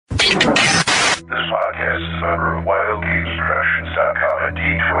This podcast is a member of WildGamesProductions.com and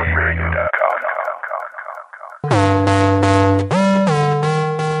D20Radio.com.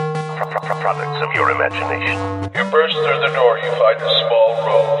 Products of your imagination. You burst through the door, you find a small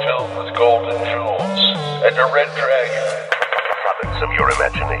room filled with golden jewels, and a red dragon. Products of your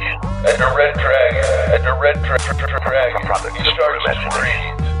imagination. And a red dragon, and a red dragon. Products He of your starts to imagination.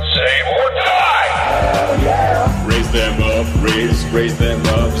 breathe. Save or die! Raise them up, raise them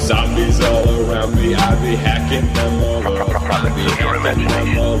up. Zombies all around me. I be hacking them all up. I be hacking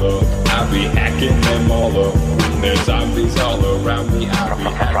them all up. I be hacking them all up. There's zombies all around me. I be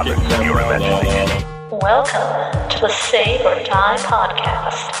hacking them all up. Welcome to the Save or Die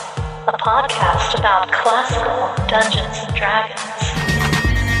podcast, a podcast about classical Dungeons and Dragons.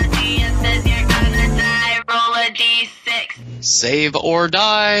 Says you're gonna die, roll a d6. Save or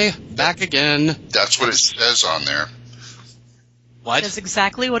die, back again. That's what it says on there. What? That's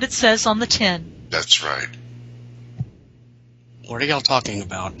exactly what it says on the tin. That's right. What are y'all talking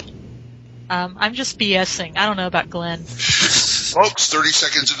about? I'm just BSing. I don't know about Glenn. Folks, 30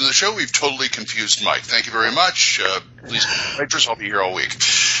 seconds into the show, we've totally confused Mike. Thank you very much. Please, waitress, I'll be here all week.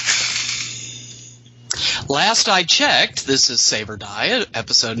 Last I checked, this is Save or Die,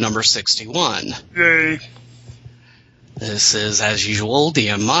 episode number 61. Yay. This is, as usual,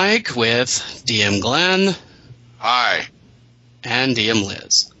 DM Mike with DM Glenn. Hi. And DM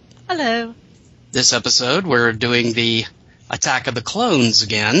Liz. Hello. This episode, we're doing the Attack of the Clones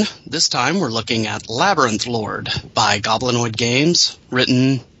again. This time, we're looking at Labyrinth Lord by Goblinoid Games,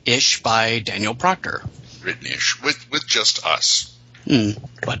 written-ish by Daniel Proctor. Written-ish, with just us.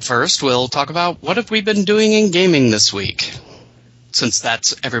 But first, we'll talk about what have we been doing in gaming this week. Since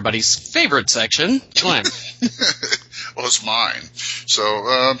that's everybody's favorite section, Glenn. Well, it's mine. So,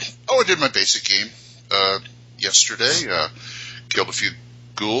 I did my basic game yesterday. Killed a few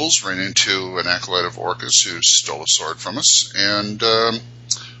ghouls, ran into an acolyte of Orcus who stole a sword from us, and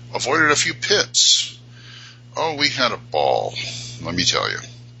avoided a few pits. Oh, we had a ball, let me tell you.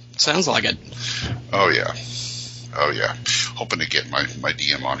 Sounds like it. Oh, yeah. Hoping to get my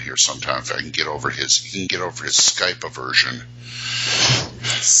DM on here sometime if I can get over his Skype aversion.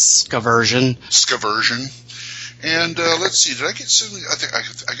 Scaversion. And let's see, did I get some? I think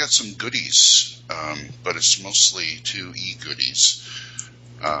I got some goodies, but it's mostly 2E goodies.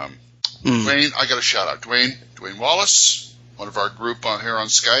 Dwayne, I got a shout out. Dwayne Wallace, one of our group on here on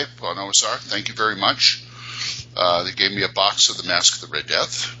Skype on OSR. Thank you very much. They gave me a box of the Mask of the Red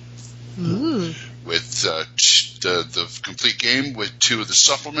Death. Ooh. With the complete game with 2 of the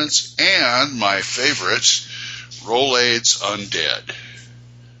supplements and my favorite, Rolaids Undead.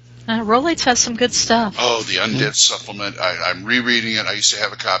 Rolaids has some good stuff. Oh, the Undead supplement. I'm rereading it. I used to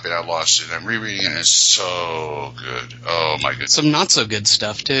have a copy and I lost it. I'm rereading it and it's so good. Oh, my goodness. Some not-so-good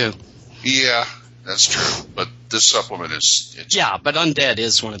stuff, too. Yeah, that's true. But this supplement is... Yeah, but Undead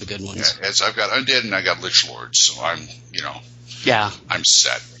is one of the good ones. Yeah, I've got Undead and I got Lich Lords, so I'm, Yeah. I'm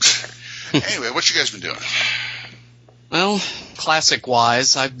set. Anyway, what you guys been doing? Well,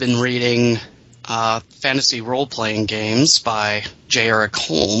 classic-wise, I've been reading fantasy role-playing games by J. Eric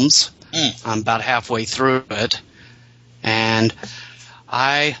Holmes. I'm about halfway through it, and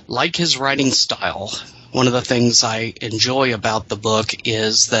I like his writing style. One of the things I enjoy about the book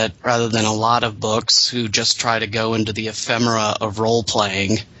is that rather than a lot of books who just try to go into the ephemera of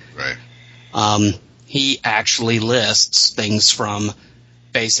role-playing, right. He actually lists things from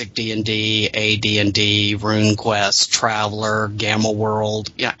basic D&D, AD&D, RuneQuest, Traveler, Gamma World,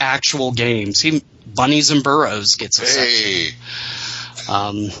 actual games. Bunnies and Burrows gets a section.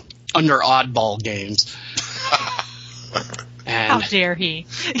 Under oddball games. And how dare he?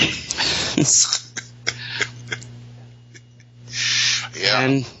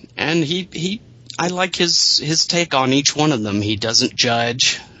 Yeah. And he I like his take on each one of them. He doesn't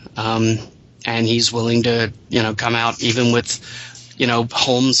judge, and he's willing to, come out even with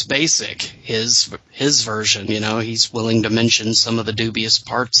Holmes Basic, his version, he's willing to mention some of the dubious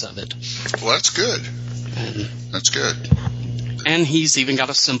parts of it. Well, that's good. That's good. And he's even got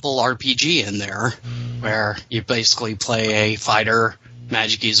a simple RPG in there where you basically play a fighter,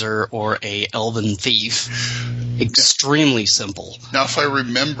 magic user, or a elven thief. Extremely simple. Now, if I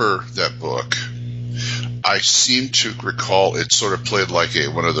remember that book, I seem to recall it sort of played like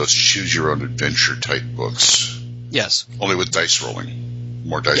one of those choose-your-own-adventure type books. Yes. Only with dice rolling.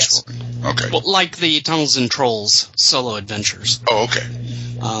 More dice rolling. Okay. Well, like the Tunnels and Trolls solo adventures. Oh, okay.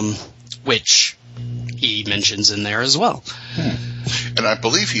 Which he mentions in there as well. And I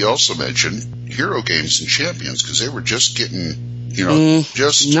believe he also mentioned Hero Games and Champions, because they were just getting,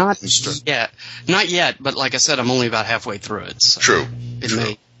 Not yet, but like I said, I'm only about halfway through it. So True.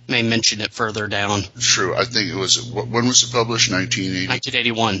 It may mention it further down. True. I think it was, when was it published? 1980?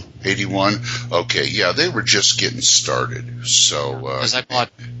 1981. 81? Okay, yeah, they were just getting started. So, Because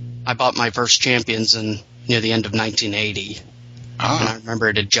I bought my first Champions near the end of 1980. And I remember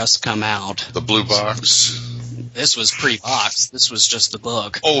it had just come out. The blue box? This was pre-box. This was just the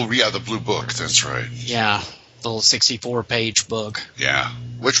book. Oh, yeah, the blue book. That's right. Yeah, the little 64-page book. Yeah,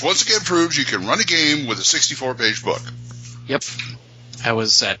 which once again proves you can run a game with a 64-page book. Yep. I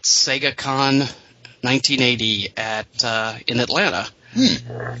was at SegaCon 1980 in Atlanta,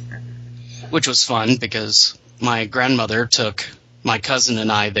 which was fun because my grandmother took my cousin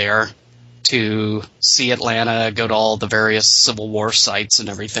and I there to see Atlanta, go to all the various Civil War sites and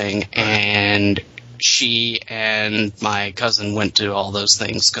everything, and she and my cousin went to all those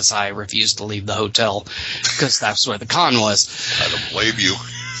things because I refused to leave the hotel because that's where the con was. I don't blame you.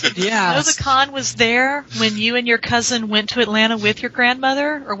 Yeah. You know the con was there when you and your cousin went to Atlanta with your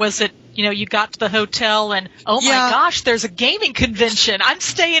grandmother? Or was it, you got to the hotel and, oh my gosh, there's a gaming convention. I'm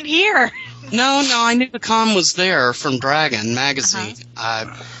staying here. No, I knew the con was there from Dragon magazine.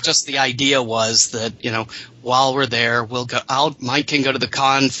 Just the idea was that, while we're there, we'll go out. Mike can go to the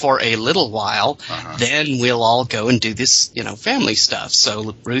con for a little while. Then we'll all go and do this, family stuff.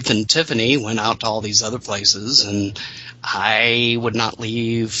 So Ruth and Tiffany went out to all these other places, and I would not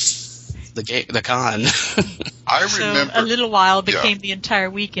leave the con. I remember. So a little while became the entire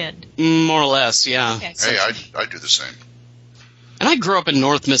weekend. More or less, yeah. Okay. Hey, I do the same. And I grew up in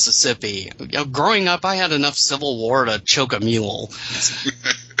North Mississippi. Growing up, I had enough Civil War to choke a mule.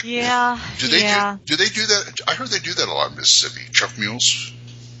 Yeah. Do they do that? I heard they do that a lot in Mississippi. Choke mules?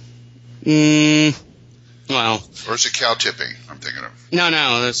 Well. Or is it cow tipping I'm thinking of?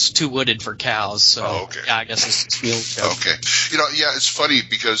 No, it's too wooded for cows. So okay. Yeah, I guess it's mule choke. Okay. It's funny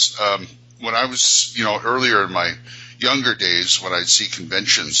because when I was, earlier in my younger days when I'd see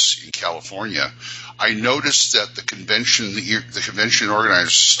conventions in California, I noticed that the convention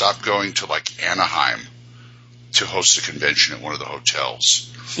organizers stopped going to like Anaheim to host a convention at one of the hotels.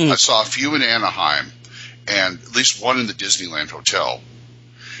 I saw a few in Anaheim and at least one in the Disneyland Hotel.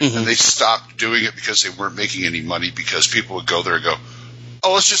 And they stopped doing it because they weren't making any money because people would go there and go,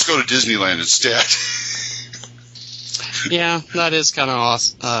 oh, let's just go to Disneyland instead. Yeah, that is kind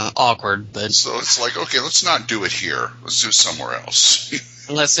of awkward, but so it's like, okay, let's not do it here. Let's do it somewhere else.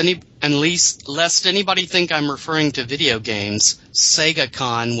 lest anybody think I'm referring to video games,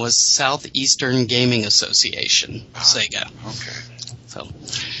 SegaCon was Southeastern Gaming Association, Sega. Okay.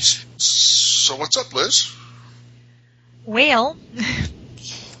 So what's up, Liz? Well,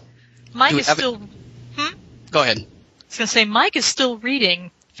 Mike is still. Go ahead. I was going to say Mike is still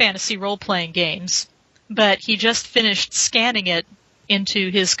reading fantasy role-playing games, but he just finished scanning it into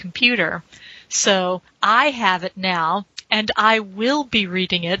his computer. So I have it now, and I will be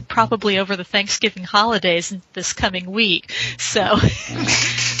reading it probably over the Thanksgiving holidays this coming week. So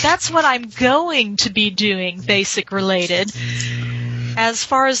that's what I'm going to be doing, basic related. As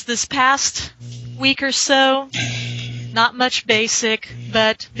far as this past week or so, not much basic,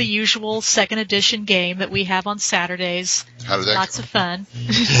 but the usual second edition game that we have on Saturdays. How did that Lots go? of fun.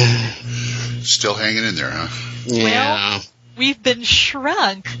 Still hanging in there, huh? Yeah. Well, we've been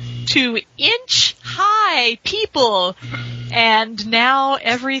shrunk to inch-high people, and now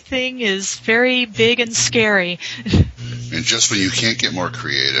everything is very big and scary. And just when you can't get more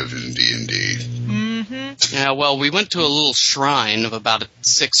creative in D&D. Yeah, well, we went to a little shrine of about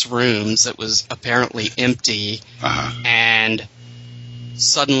 6 rooms that was apparently empty, and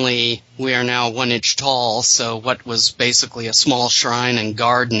suddenly we are now 1 inch tall, so what was basically a small shrine and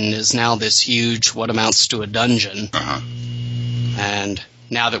garden is now this huge, what amounts to a dungeon. And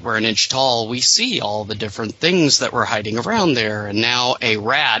now that we're 1 inch tall, we see all the different things that were hiding around there, and now a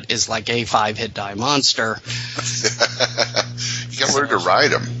rat is like a 5-hit die monster. You gotta learn to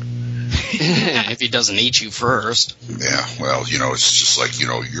ride him. If he doesn't eat you first. Yeah, well, it's just like,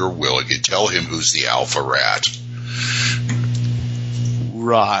 your will, and you tell him who's the alpha rat.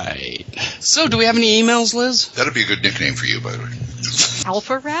 Right. So, do we have any emails, Liz? That'd be a good nickname for you, by the way.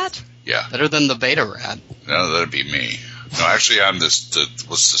 Alpha Rat? Yeah. Better than the Beta Rat. No, that'd be me. No, actually, I'm what's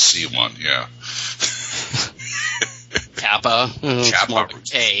the C one? Yeah. Kappa. It's Kappa. more like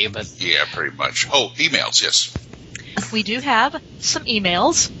K, but... Yeah, pretty much. Oh, emails, yes. We do have some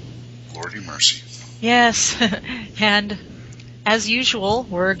emails. Lordy mercy. Yes, and as usual,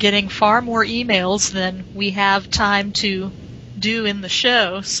 we're getting far more emails than we have time to do in the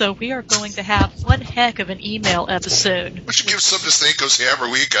show, so we are going to have one heck of an email episode. We should give some to Stanko's Hammer.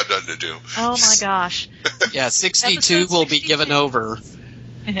 We ain't got nothing to do. Oh my gosh. Yeah, 62 will be given over.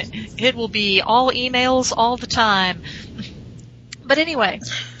 It will be all emails all the time. But anyway,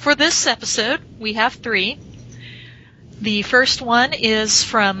 for this episode, we have 3. The first one is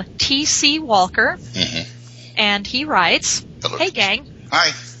from T.C. Walker, and he writes, Hello. Hey, gang.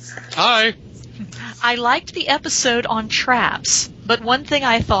 Hi. Hi. I liked the episode on traps, but one thing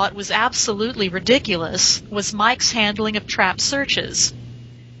I thought was absolutely ridiculous was Mike's handling of trap searches.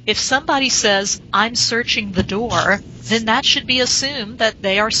 If somebody says, I'm searching the door, then that should be assumed that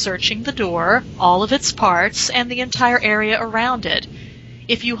they are searching the door, all of its parts, and the entire area around it.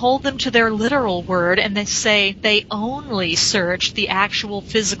 If you hold them to their literal word and they say they only searched the actual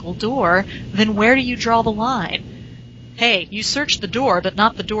physical door, then where do you draw the line? Hey, you searched the door, but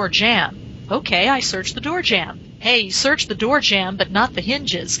not the door jamb. Okay, I searched the door jamb. Hey, you searched the door jamb, but not the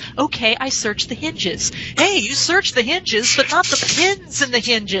hinges. Okay, I searched the hinges. Hey, you searched the hinges, but not the pins in the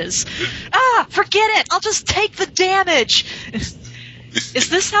hinges. Ah, forget it! I'll just take the damage! Is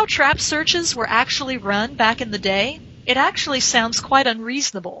this how trap searches were actually run back in the day? It actually sounds quite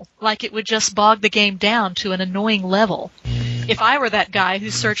unreasonable, like it would just bog the game down to an annoying level. If I were that guy who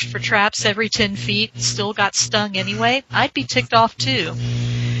searched for traps every 10 feet and still got stung anyway, I'd be ticked off too.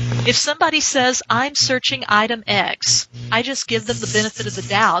 If somebody says, I'm searching item X, I just give them the benefit of the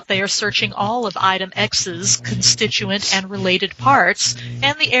doubt they are searching all of item X's constituent and related parts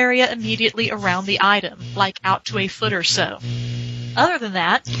and the area immediately around the item, like out to a foot or so. Other than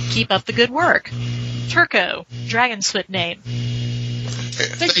that, keep up the good work. Turco, Dragonsfoot name.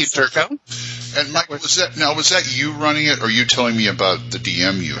 Thank you, Turco. And Mike, was that you running it, or you telling me about the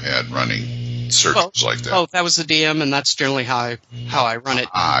DM you had running searches like that? Oh, that was the DM, and that's generally how I run it.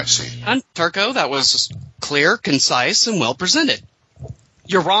 Ah, I see. And Turco, that was clear, concise, and well presented.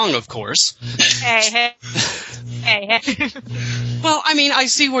 You're wrong, of course. Hey. Well, I mean, I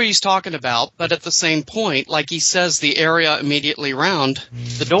see what he's talking about, but at the same point, like he says, the area immediately around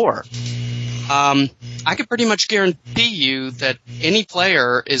the door. I could pretty much guarantee you that any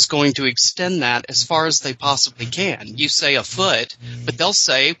player is going to extend that as far as they possibly can. You say a foot, but they'll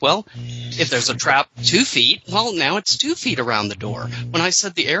say, well, if there's a trap 2 feet, well, now it's 2 feet around the door. When I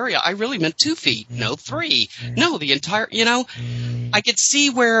said the area, I really meant 2 feet, no 3. No, the entire, I could see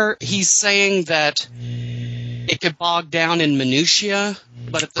where he's saying that it could bog down in minutia,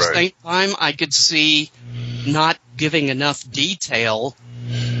 but at the same time, I could see not giving enough detail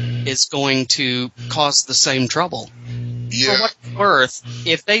is going to cause the same trouble. Yeah. For what it's worth,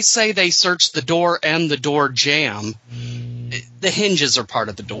 if they say they searched the door and the door jamb, the hinges are part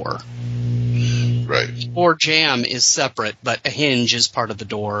of the door. Right. Door jamb is separate, but a hinge is part of the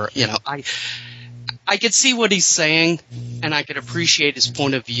door. I could see what he's saying, and I could appreciate his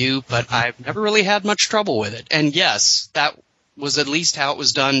point of view, but I've never really had much trouble with it. And yes, that was at least how it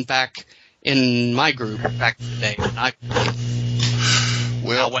was done back in my group back in the day when I played.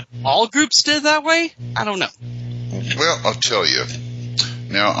 Well, what all groups did that way, I don't know. Well, I'll tell you.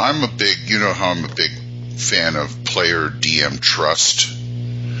 Now, I'm a big fan of player DM trust.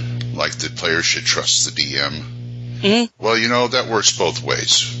 Like the player should trust the DM. Mm-hmm. Well, that works both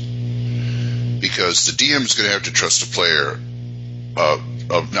ways. Because the DM is going to have to trust the player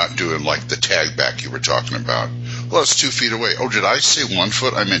of not doing like the tag back you were talking about. Well, it's 2 feet away. Oh, did I say 1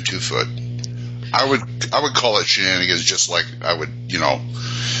 foot? I meant 2 foot. I would call it shenanigans, just like I would,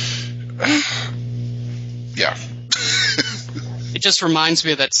 yeah. It just reminds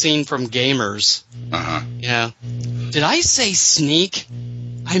me of that scene from Gamers. Uh-huh. Yeah. Did I say sneak?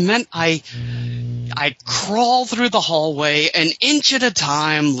 I meant I crawl through the hallway an inch at a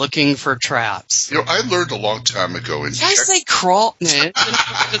time looking for traps. I learned a long time ago in Did I say crawl? And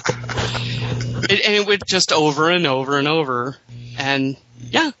it would just over and over and over. And,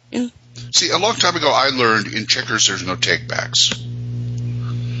 yeah. See, a long time ago, I learned in checkers there's no take-backs.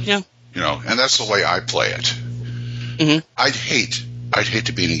 Yeah. And that's the way I play it. Mm-hmm. I'd hate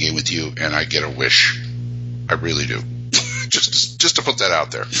to be in a game with you and I get a wish. I really do. just to put that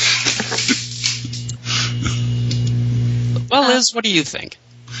out there. Well, Liz, what do you think?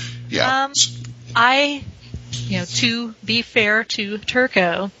 Yeah. To be fair to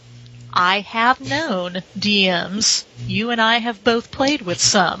Turco, I have known DMs, you and I have both played with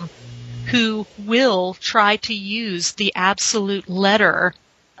some, who will try to use the absolute letter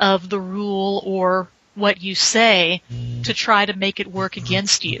of the rule or what you say to try to make it work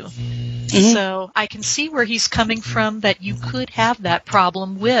against you. Mm-hmm. So I can see where he's coming from, that you could have that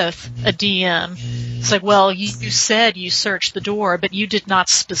problem with a DM. It's like, well, you said you searched the door, but you did not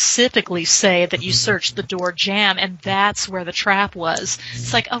specifically say that you searched the door jamb, and that's where the trap was.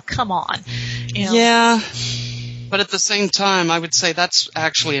 It's like, oh, come on. Yeah. But at the same time, I would say that's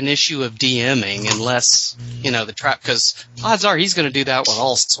actually an issue of DMing, unless, the trap, because odds are he's going to do that with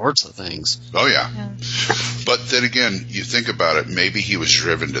all sorts of things. Oh, yeah. But then again, you think about it, maybe he was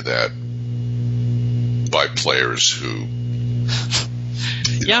driven to that by players who...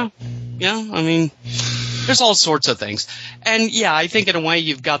 Yeah, I mean, there's all sorts of things. And, yeah, I think in a way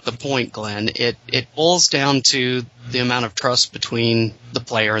you've got the point, Glenn. It boils down to the amount of trust between the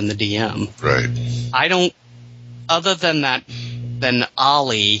player and the DM. Right. I don't... Other than that, than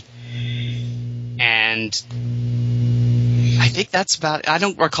Ollie, and I think that's about it. I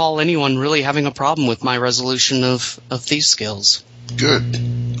don't recall anyone really having a problem with my resolution of thieves skills.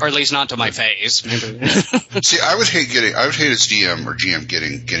 Good. Or at least not to my face. Maybe. See, I would hate as DM or GM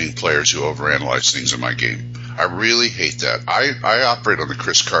getting players who overanalyze things in my game. I really hate that. I operate on the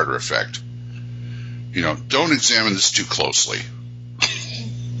Chris Carter effect. Don't examine this too closely.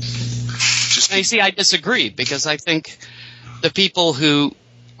 Now, you see, I disagree, because I think the people who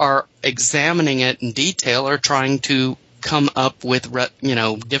are examining it in detail are trying to come up with,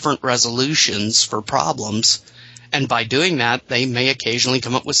 different resolutions for problems. And by doing that, they may occasionally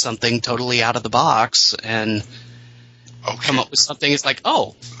come up with something totally out of the box and come up with something that's like,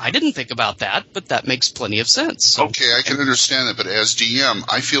 oh, I didn't think about that, but that makes plenty of sense. So, okay, I can understand that, but as DM,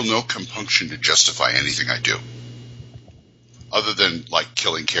 I feel no compunction to justify anything I do. Other than, like,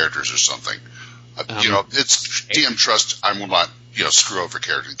 killing characters or something. It's DM trust. I will not, screw over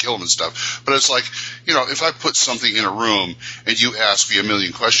characters and kill them and stuff. But it's like, if I put something in a room and you ask me a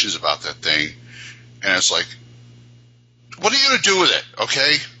million questions about that thing, and it's like, what are you going to do with it,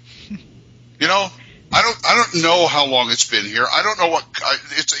 okay? I don't know how long it's been here. I don't know what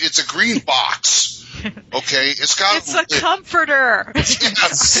it's a green box. Okay, it's a comforter.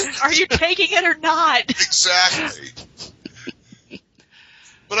 Yes. Are you taking it or not? Exactly.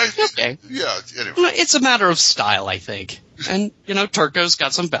 But okay. Yeah, anyway. Well, it's a matter of style, I think. And, Turco's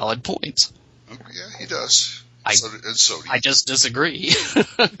got some valid points. Yeah, he does. So do you. I just disagree.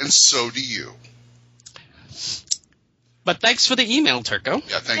 And so do you. But thanks for the email, Turco.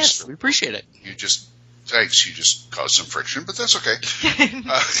 Yeah, thanks. Yes, we appreciate it. You just caused some friction, but that's okay.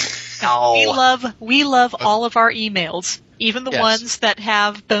 We love all of our emails, even the ones that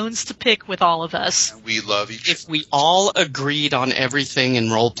have bones to pick with all of us. And we love each other. If we all agreed on everything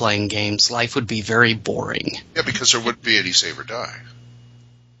in role-playing games, life would be very boring. Yeah, because there wouldn't be any save or die.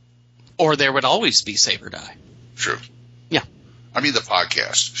 Or there would always be save or die. True. Yeah. I mean the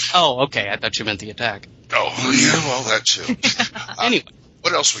podcast. Oh, okay. I thought you meant the attack. Oh, yeah, well, that too. Anyway.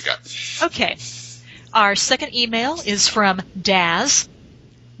 What else we got? Okay. Our second email is from Daz.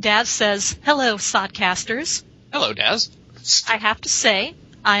 Daz says, hello, Sodcasters. Hello, Daz. I have to say,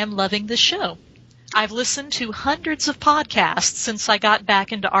 I am loving this show. I've listened to hundreds of podcasts since I got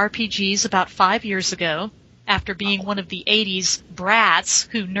back into RPGs about 5 years ago, after being one of the 80s brats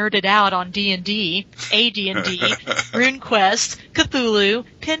who nerded out on D&D, AD&D, RuneQuest, Cthulhu,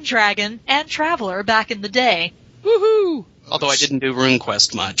 Pendragon, and Traveler back in the day. Woohoo! Although I didn't do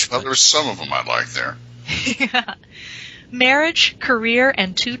RuneQuest much. Well, there were some of them I liked there. Yeah. Marriage, career,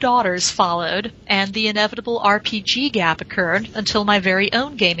 and 2 daughters followed, and the inevitable RPG gap occurred until my very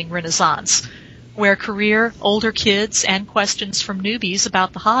own gaming renaissance, where career, older kids, and questions from newbies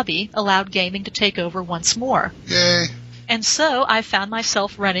about the hobby allowed gaming to take over once more. Yay. And so I found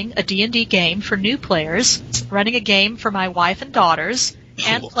myself running a D&D game for new players, running a game for my wife and daughters,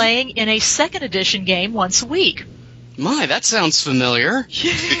 and playing in a 2nd edition game once a week. My, that sounds familiar.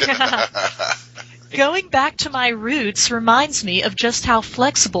 Yeah. Going back to my roots reminds me of just how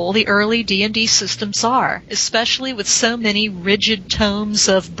flexible the early D&D systems are, especially with so many rigid tomes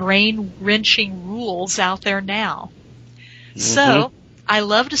of brain-wrenching rules out there now. Mm-hmm. So, I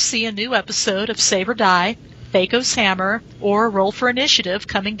love to see a new episode of Save or Die, Thaco's Hammer, or Roll for Initiative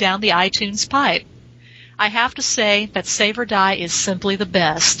coming down the iTunes pipe. I have to say that Save or Die is simply the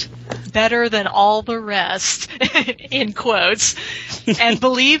best. Better than all the rest, in quotes. And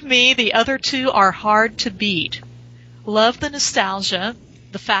believe me, the other 2 are hard to beat. Love the nostalgia,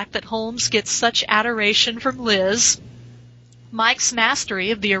 the fact that Holmes gets such adoration from Liz, Mike's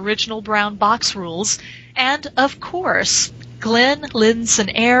mastery of the original brown box rules, and, of course, Glenn lends an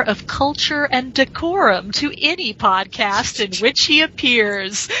air of culture and decorum to any podcast in which he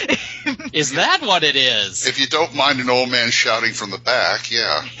appears. Is that what it is? If you don't mind an old man shouting from the back,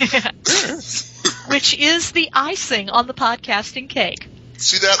 yeah. Which is the icing on the podcasting cake.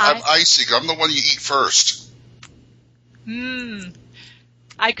 See that? I'm icing. I'm the one you eat first.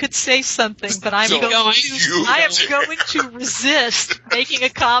 I could say something, but I am going to resist making a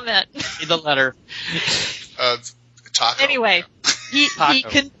comment. Read the letter. Taco. Anyway,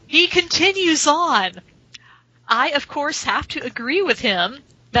 he continues on. I, of course, have to agree with him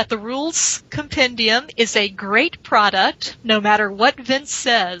that the Rules Compendium is a great product, no matter what Vince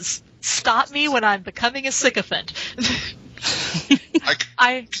says. Stop me when I'm becoming a sycophant.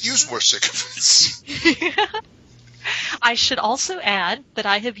 I could use more sycophants. I should also add that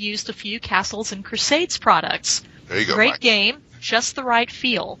I have used a few Castles and Crusades products. There you go, Great Mike. game, just the right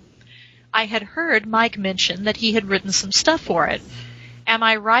feel. I had heard Mike mention that he had written some stuff for it. Am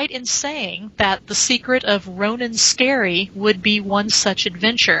I right in saying that The Secret of Ronan Scary would be one such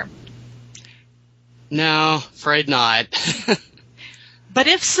adventure? No, afraid not. But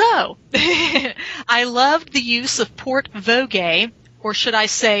if so, I loved the use of Port Vogay, or should I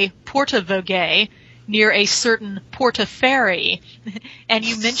say Porta Vogay, near a certain Portaferry, and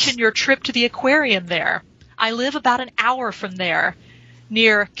you mentioned your trip to the aquarium there. I live about an hour from there,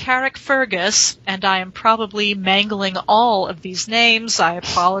 near Carrickfergus, and I am probably mangling all of these names. I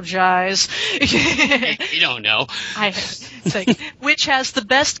apologize. You don't know. Which has the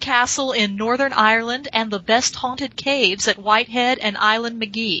best castle in Northern Ireland and the best haunted caves at Whitehead and Island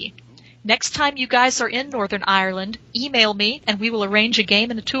McGee. Next time you guys are in Northern Ireland, email me and we will arrange a game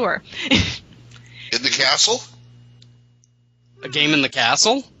and a tour. In the castle? A game in the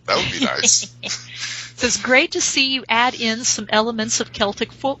castle? That would be nice. It's great to see you add in some elements of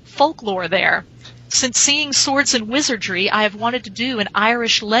Celtic folklore there. Since seeing Swords and Wizardry, I have wanted to do an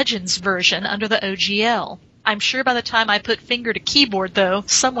Irish Legends version under the OGL. I'm sure by the time I put finger to keyboard, though,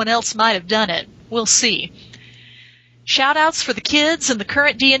 someone else might have done it. We'll see. Shout-outs for the kids in the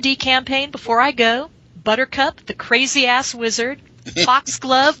current D&D campaign before I go. Buttercup, the crazy-ass wizard.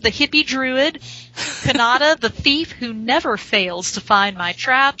 Foxglove, the hippie druid. Kanata, the thief who never fails to find my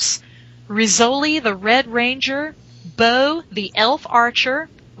traps. Rizzoli, the Red Ranger, Bo, the Elf Archer,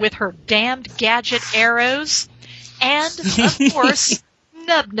 with her damned gadget arrows, and, of course,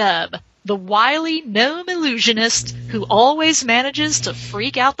 Nub Nub, the wily gnome illusionist who always manages to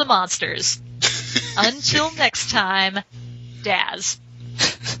freak out the monsters. Until next time, Daz.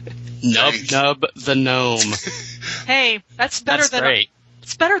 Nub Nub the gnome. Hey, that's better than great.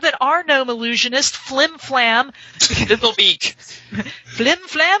 It's better than our gnome illusionist, Flim Flam. Fizzlebeak. Flim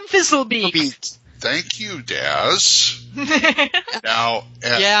Flam Fizzlebeak. Thank you, Daz. Now,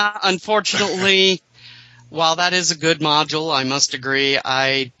 yeah, unfortunately, while that is a good module, I must agree,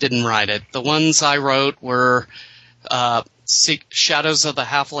 I didn't write it. The ones I wrote were Shadows of the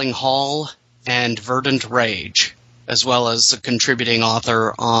Halfling Hall and Verdant Rage, as well as a contributing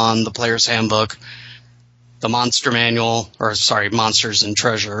author on the Player's Handbook, the Monster Manual, Monsters and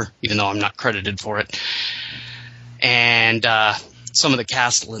Treasure, even though I'm not credited for it, and some of the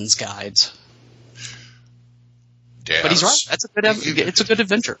Castellan's guides. Daz, but he's right. It's a good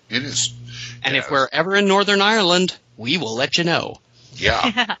adventure. It is. And Daz. if we're ever in Northern Ireland, we will let you know.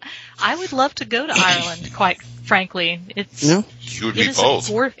 Yeah. I would love to go to Ireland, quite frankly. You would be both.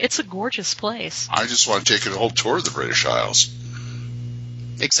 It's a gorgeous place. I just want to take a whole tour of the British Isles.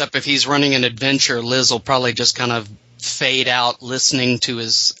 Except if he's running an adventure, Liz will probably just kind of fade out listening to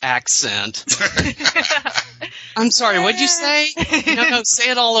his accent. I'm sorry, what'd you say? No,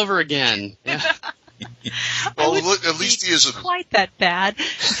 say it all over again. Yeah. Well, at least he isn't quite that bad.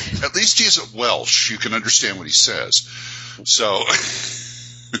 At least he isn't Welsh. You can understand what he says. So,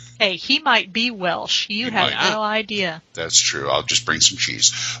 hey, he might be Welsh. You have no idea. That's true. I'll just bring some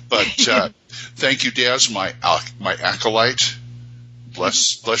cheese. But thank you, Daz, my acolyte.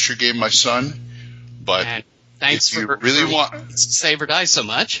 Bless your game, my son. But and thanks if you for really want Save or Die so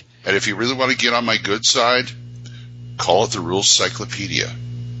much. And if you really want to get on my good side, call it the Rules Cyclopedia.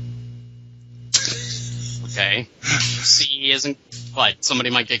 Okay. C isn't what? Somebody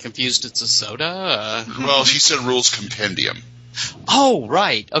might get confused. It's a soda. Well, she said Rules Compendium. Oh,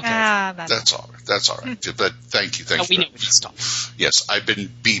 right. Okay. That's all right. That's all right. But thank you. We know what he's talking. Yes, I've been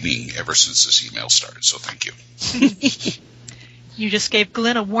beaming ever since this email started. So thank you. You just gave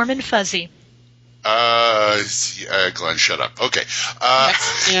Glenn a warm and fuzzy. Glenn, shut up. Okay.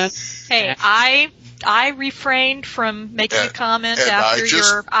 Hey, I refrained from making a comment after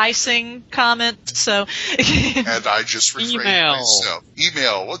your icing comment, so. And I just refrained myself.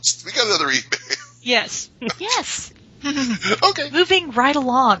 Email. We got another email. Yes. Yes. Okay. Moving right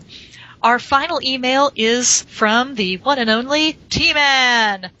along. Our final email is from the one and only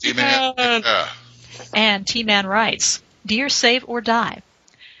T-Man. T-Man. And T-Man writes, Dear Save or Die,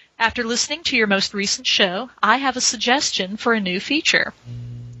 after listening to your most recent show, I have a suggestion for a new feature.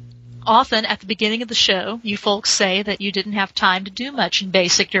 Often, at the beginning of the show, you folks say that you didn't have time to do much in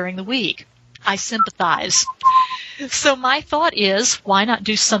BASIC during the week. I sympathize. So my thought is, why not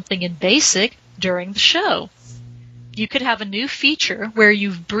do something in BASIC during the show? you could have a new feature where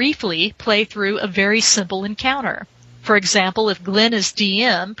you briefly play through a very simple encounter. For example, if Glenn is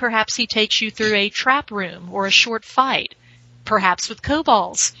DM, perhaps he takes you through a trap room or a short fight, perhaps with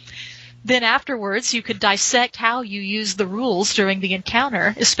kobolds. Then afterwards, you could dissect how you use the rules during the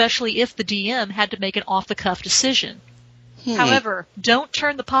encounter, especially if the DM had to make an off-the-cuff decision. However, don't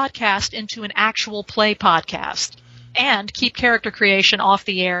turn the podcast into an actual play podcast. And keep character creation off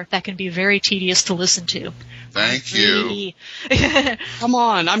the air. That can be very tedious to listen to. Thank you. Come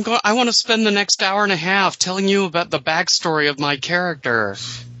on, I want to spend the next hour and a half telling you about the backstory of my character.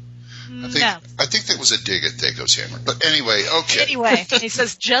 I think that was a dig at Dago's hammer. But anyway, okay. Anyway, he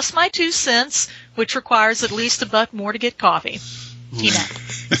says, just my 2 cents, which requires at least $1 more to get coffee.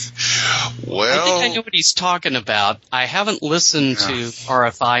 Well, I think I know what he's talking about. I haven't listened to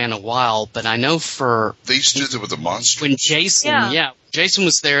RFI in a while, but I know they used to do that with the monsters. When Jason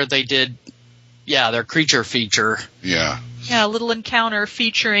was there, they did, their creature feature. Yeah. Yeah, a little encounter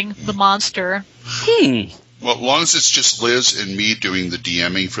featuring the monster. Well, as long as it's just Liz and me doing the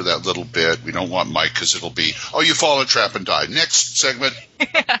DMing for that little bit, we don't want Mike because it'll be, you fall in a trap and die. Next segment.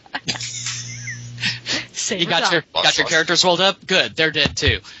 You got your characters rolled up? Good, they're dead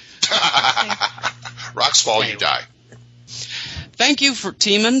too. Rocks fall, you die. Thank you for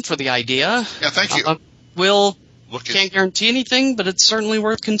Teeman for the idea. Yeah, thank you. Can't guarantee anything, but it's certainly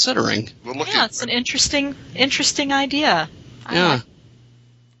worth considering. It's an interesting idea. Yeah.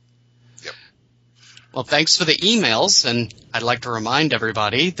 Yep. Well, thanks for the emails, and I'd like to remind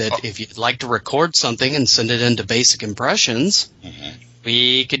everybody that if you'd like to record something and send it into Basic Impressions,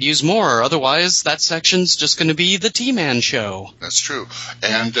 we could use more. Otherwise, that section's just going to be the T-Man show. That's true.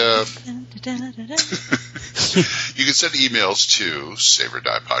 And you can send emails to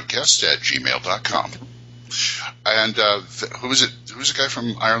saveordiepodcast@gmail.com. And who is it? Who's the guy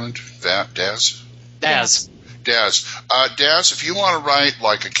from Ireland? Daz? Daz. Daz, if you want to write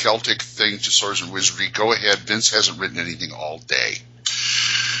like a Celtic thing to Swords and Wizardry, go ahead. Vince hasn't written anything all day.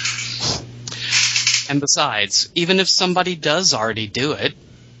 And besides, even if somebody does already do it,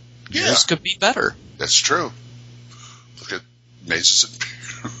 yours could be better. That's true. Look at Mazes.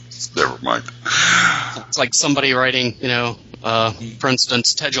 Never mind. It's like somebody writing, for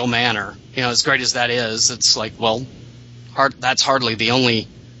instance, Tegel Manor. As great as that is, it's like, well, that's hardly the only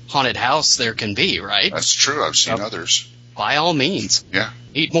haunted house there can be, right? That's true. I've seen others. By all means. Yeah.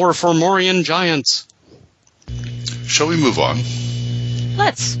 Eat more Formorian giants. Shall we move on?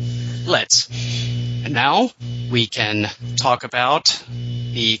 Let's. And now we can talk about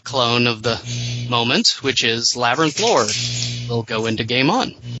the clone of the moment, which is Labyrinth Lord. We'll go into Game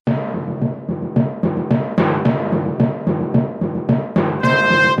On.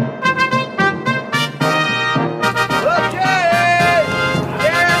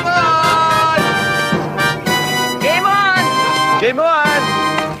 Game on!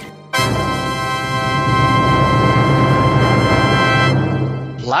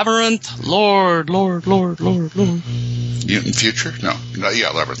 Labyrinth Lord. Mutant Future? No,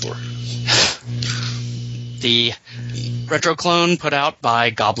 Labyrinth Lord. The Retro-Clone put out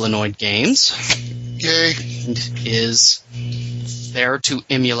by Goblinoid Games. Yay. Is there to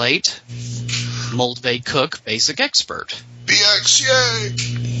emulate Moldvay Cook Basic-Expert. BX,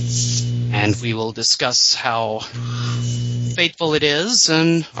 yay! And we will discuss how faithful it is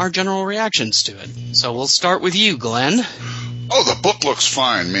and our general reactions to it. So we'll start with you, Glenn. Oh, the book looks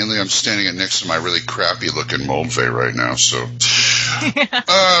fine. Mainly I'm standing it next to my really crappy-looking Moldvay right now, so...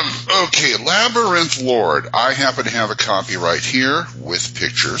 okay, Labyrinth Lord. I happen to have a copy right here with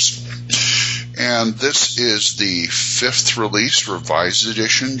pictures. And this is the 5th release, revised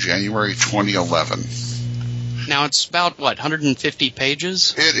edition, January 2011. Now, it's about, 150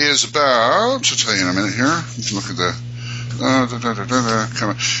 pages? It is about... I'll tell you in a minute here. You can look at the...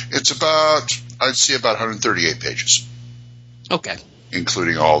 It's about, I'd say about 138 pages. Okay.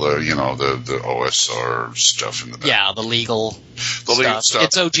 Including all the, the OSR stuff in the back. Yeah, the legal stuff.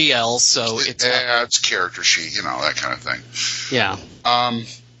 It's OGL, so it's character sheet, that kind of thing. Yeah.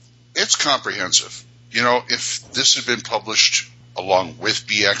 It's comprehensive. If this had been published along with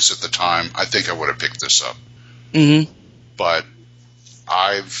BX at the time, I think I would have picked this up. Mm-hmm. But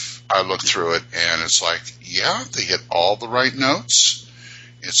I looked through it, and it's like, they hit all the right notes.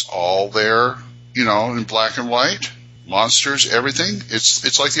 It's all there, in black and white. Monsters, everything.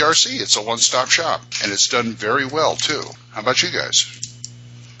 It's like the RC. It's a one-stop shop, and it's done very well, too. How about you guys?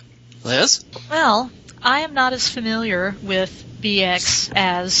 Liz? Well, I am not as familiar with BX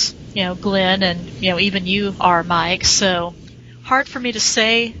as, Glenn and, even you are, Mike, so hard for me to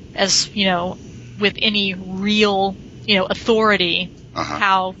say as, with any real, authority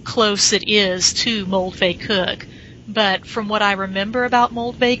how close it is to Moldvay Cook. but from what I remember about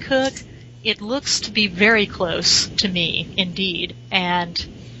Mold Bay Cook, it looks to be very close to me, indeed. And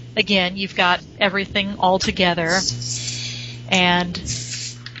again, you've got everything all together. And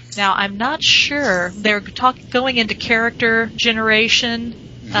now I'm not sure. They're going into character generation.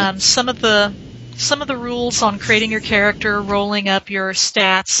 Some of the rules on creating your character, rolling up your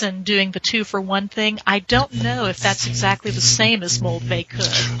stats, and doing the 2-for-1 thing, I don't know if that's exactly the same as Mold Bay Cook.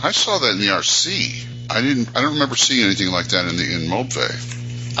 I saw that in the RC. I don't remember seeing anything like that in Mold Bay.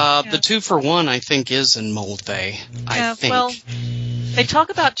 The 2-for-1, I think, is in Mold Bay. I think. Well, they talk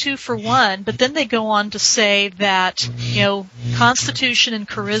about 2-for-1, but then they go on to say that, Constitution and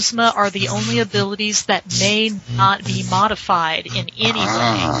Charisma are the only abilities that may not be modified in any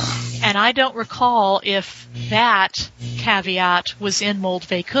way. And I don't recall if that caveat was in Mold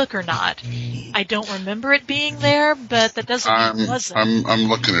Bay Cook or not. I don't remember it being there, but that doesn't mean it wasn't. I'm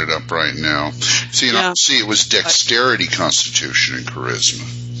looking it up right now. See, it was Dexterity, Constitution, and Charisma.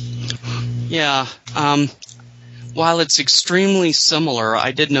 Yeah. While it's extremely similar,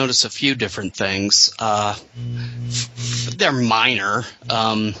 I did notice a few different things. They're minor,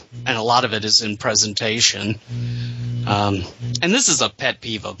 and a lot of it is in presentation. And this is a pet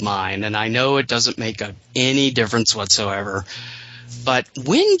peeve of mine, and I know it doesn't make any difference whatsoever. But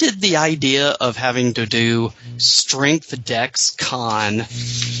when did the idea of having to do Strength, Dex, Con,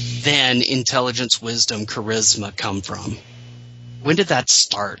 then Intelligence, Wisdom, Charisma come from? When did that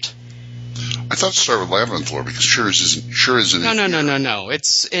start? I thought it started with Labyrinth Lore because sure isn't. No.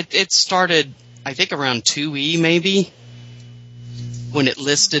 It started, I think, around 2E maybe, when it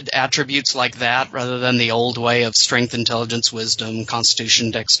listed attributes like that rather than the old way of Strength, Intelligence, Wisdom,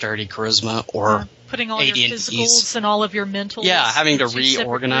 Constitution, Dexterity, Charisma, or putting all your physicals and all of your mentals. Yeah, having to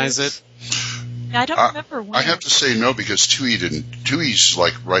reorganize it. I don't remember when. I have to say no because 2E didn't. 2E's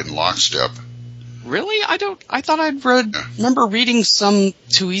like right in lockstep. Really? I thought I'd remember reading some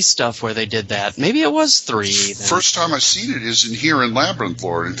 2E stuff where they did that. Maybe it was 3E then. First time I've seen it is in here in Labyrinth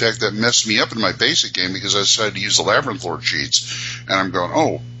Lore. In fact, that messed me up in my basic game because I decided to use the Labyrinth Lore cheats, and I'm going,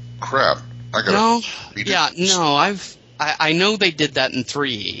 oh crap! I gotta read it. No, I know they did that in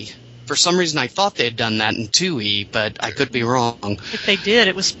 3E. For some reason, I thought they had done that in 2E, but I could be wrong. If they did,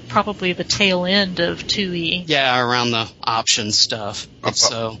 it was probably the tail end of 2E. Yeah, around the option stuff.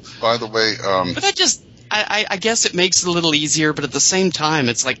 So, by the way, but I guess it makes it a little easier, but at the same time,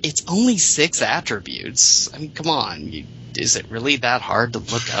 it's like it's only 6 attributes. I mean, come on, is it really that hard to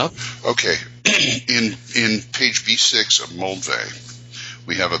look up? Okay, in page B6 of Mold Bay,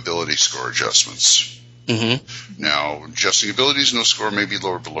 we have ability score adjustments. Mm-hmm. Now, adjusting abilities, no score may be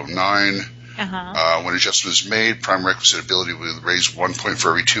lowered below 9. When adjustment is made, prime requisite ability will raise 1 point for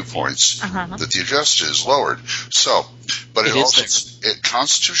every 2 points that the adjusted is lowered. So, but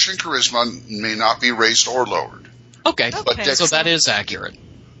Constitution and Charisma may not be raised or lowered. Okay. So that is accurate.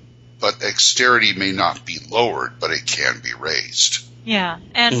 But Dexterity may not be lowered, but it can be raised. Yeah,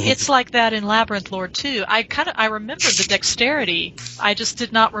 and it's like that in Labyrinth Lore too. I remember the Dexterity. I just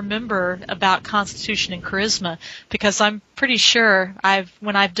did not remember about Constitution and Charisma because I'm pretty sure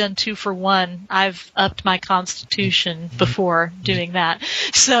when I've done 2-for-1, I've upped my Constitution before doing that.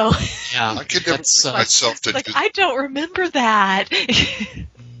 So yeah, I could never myself to like I don't remember that.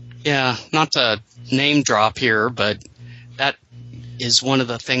 Yeah, not to name drop here, but that is one of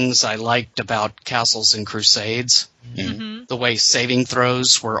the things I liked about Castles and Crusades. Mm-hmm. The way saving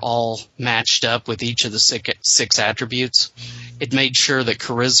throws were all matched up with each of the 6 attributes. It made sure that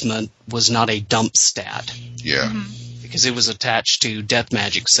Charisma was not a dump stat. Yeah. Because it was attached to death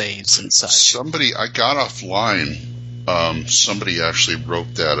magic saves and such. I got offline. Somebody actually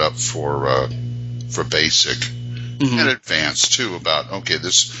wrote that up for basic and advanced too about, okay,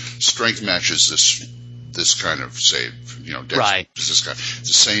 this strength matches this kind of save, Dex right? Is this kind? It's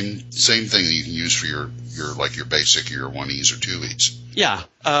the same thing that you can use for your basic, your 1Es or 2Es. Yeah.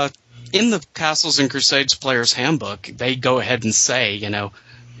 In the Castles and Crusades Player's Handbook, they go ahead and say, a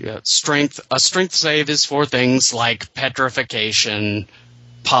strength save is for things like petrification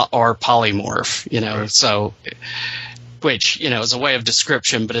or polymorph. Right. So which is a way of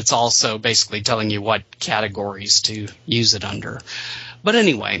description, but it's also basically telling you what categories to use it under. But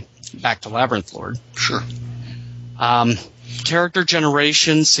anyway. Back to Labyrinth Lord. Sure. Character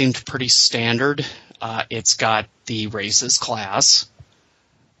generation seemed pretty standard. It's got the races class,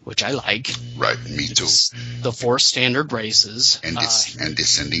 which I like. Right, me too. The 4 standard races. And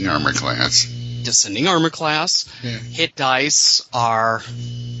descending armor class. Descending armor class. Yeah. Hit dice are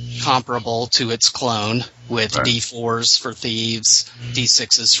comparable to its clone, with D4s for thieves,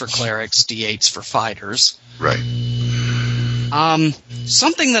 D6s for clerics, D8s for fighters. Right.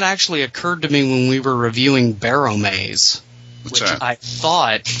 Something that actually occurred to me when we were reviewing Barrow Maze, What's which that? I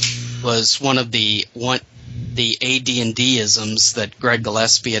thought was one of the AD&D-isms that Greg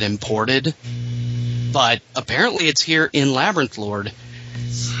Gillespie had imported, but apparently it's here in Labyrinth Lord.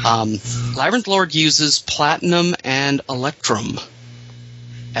 Labyrinth Lord uses platinum and electrum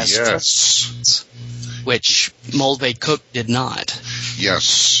as Yes. which Mulvey Cook did not.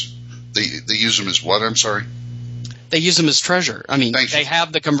 Yes. They use them as what? I'm sorry? They use them as treasure. I mean, Thank they you.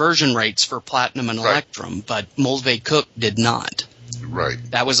 have the conversion rates for platinum and Right. electrum, but Mulvey Cook did not. Right.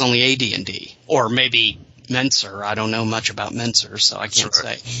 That was only AD&D. Or maybe Menser. I don't know much about Menser, so I can't That's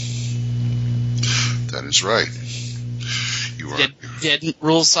right. say. That is right. You are. Did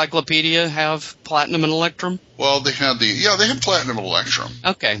Rules Cyclopedia have platinum and electrum? Well, they had platinum and electrum.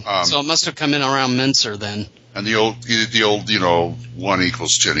 Okay, so it must have come in around Menser then. And the old, 1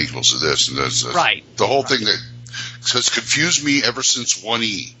 equals 10 equals to this and this. Right. The whole thing that has confused me ever since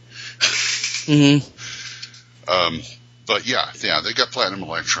 1E. Mm-hmm. But yeah, they got platinum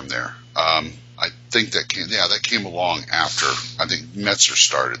electrum there. I think that came along after. I think Metzer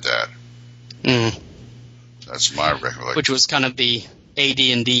started that. Mm. That's my recollection. Which was kind of the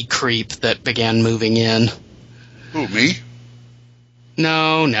AD&D creep that began moving in. Who, me?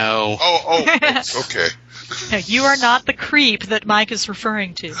 No. Oh, okay. You are not the creep that Mike is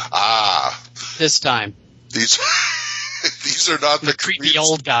referring to. This time. These are not The creepy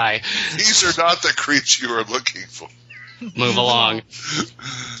old guy. These are not the creeps you are looking for. Move along.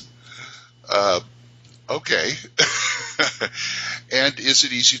 Okay. And is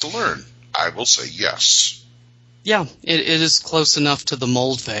it easy to learn? I will say yes. Yeah, it is close enough to the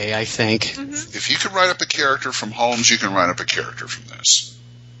Moldvay, I think. Mm-hmm. If you can write up a character from Holmes, you can write up a character from this.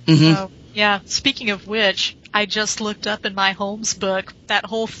 Mm-hmm. Oh, yeah. Speaking of which, I just looked up in my Holmes book that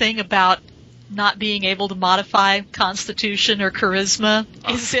whole thing about not being able to modify Constitution or Charisma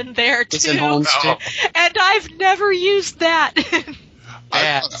is in there too. It's in Holmes too. And I've never used that.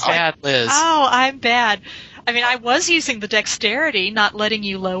 Bad, Liz. Oh, I'm bad. I mean, I was using the dexterity, not letting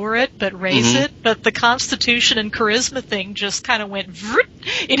you lower it, but raise it. But the Constitution and Charisma thing just kind of went,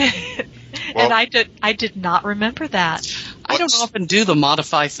 and I did not remember that. I don't often do the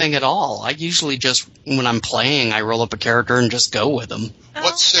modify thing at all. I usually just, when I'm playing, I roll up a character and just go with them.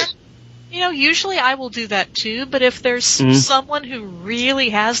 What's it? Usually I will do that too, but if there's someone who really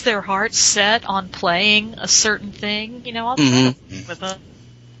has their heart set on playing a certain thing, I'll try with it.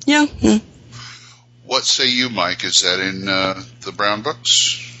 Yeah. What say you, Mike? Is that in the Brown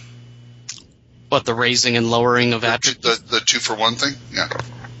books? What, the raising and lowering of attributes? The 2-for-1 thing? Yeah.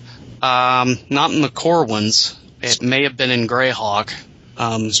 Not in the core ones. It may have been in Greyhawk.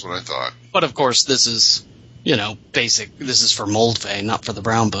 That's what I thought. But of course, this is, basic. This is for Moldvay, not for the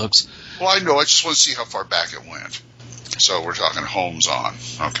Brown books. Well, I know. I just want to see how far back it went. So we're talking Holmes on.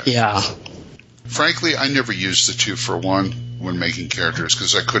 Okay. Yeah. Frankly, I never used the 2-for-1 when making characters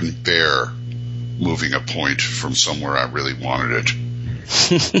because I couldn't bear moving a point from somewhere I really wanted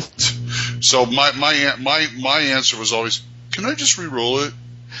it. So my answer was always, can I just re-roll it?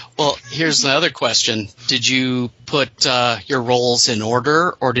 Well, here's the other question. Did you put your rolls in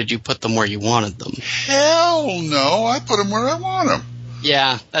order, or did you put them where you wanted them? Hell no. I put them where I want them.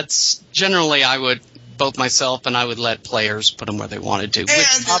 Yeah, that's generally I would, both myself and I would let players put them where they wanted to,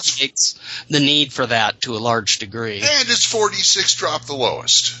 which obviates the need for that to a large degree. And it's 46 drop the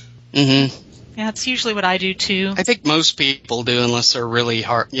lowest. Mm-hmm. Yeah, it's usually what I do too. I think most people do, unless they're really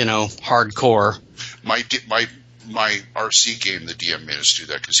hardcore. My RC game, the DM made us do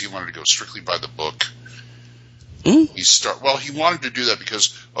that because he wanted to go strictly by the book. Mm? He wanted to do that because,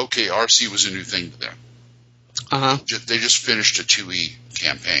 RC was a new thing to them. Uh-huh. They just finished a 2E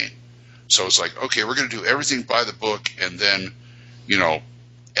campaign. So it's like, okay, we're going to do everything by the book, and then,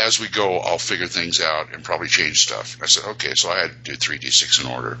 as we go, I'll figure things out and probably change stuff. And I said, okay, so I had to do 3d6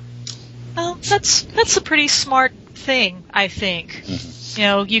 in order. Well, that's a pretty smart thing, I think.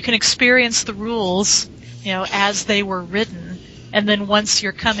 Mm-hmm. You can experience the rules, as they were written, and then once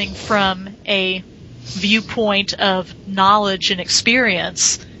you're coming from a viewpoint of knowledge and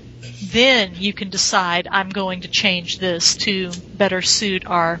experience, then you can decide, I'm going to change this to better suit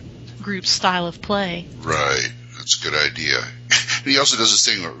our group's style of play. Right. That's a good idea. And he also does this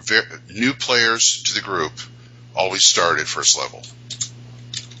thing where new players to the group always start at first level.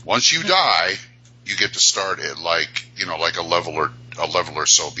 Once you die, you get to start at like a level or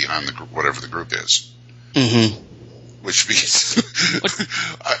so behind the group, whatever the group is. Mm-hmm. Which means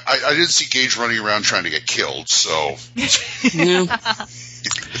I didn't see Gage running around trying to get killed, so Yeah.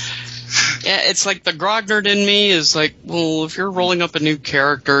 Yeah, it's like the grognard in me is like, well, if you're rolling up a new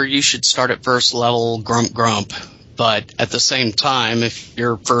character, you should start at first level, grump. But at the same time, if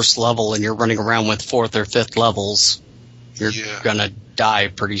you're first level and you're running around with 4th or 5th levels, you're gonna die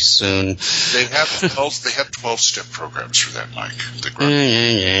pretty soon. They have 12-step programs for that, Mike.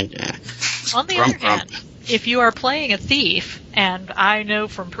 On the other hand, if you are playing a thief, and I know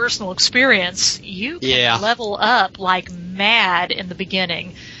from personal experience, you can level up like mad in the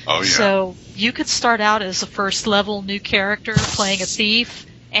beginning. Oh, yeah. So you could start out as a first level new character playing a thief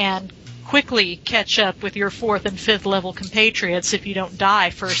and quickly catch up with your 4th and 5th level compatriots if you don't die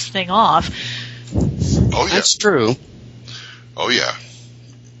first thing off. Oh, yeah. That's true. Oh, yeah.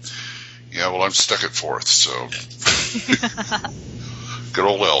 Yeah, well, I'm stuck at 4th, so. Good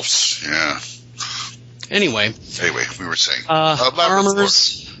old elves, yeah. Anyway, we were saying.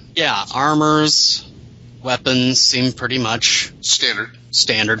 Armors, weapons seem pretty much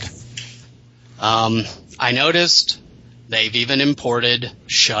standard. I noticed they've even imported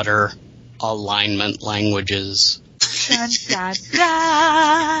Shutter alignment languages. Dun, dun,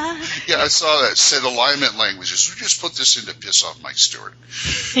 dun. Yeah, I saw that. It said alignment languages. We just put this in to piss off Mike Stewart.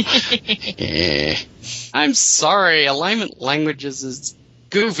 I'm sorry, alignment languages is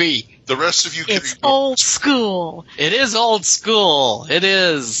goofy. The rest of you can It's old school. It is old school. It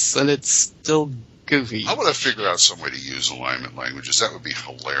is, and it's still goofy. I want to figure out some way to use alignment languages. That would be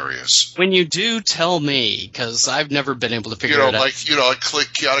hilarious. When you do, tell me, because I've never been able to figure it out. Like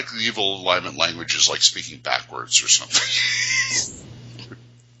chaotically evil alignment languages, like speaking backwards or something.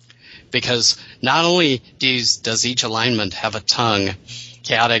 Because not only does each alignment have a tongue,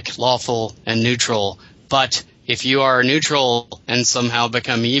 chaotic, lawful, and neutral, but if you are neutral and somehow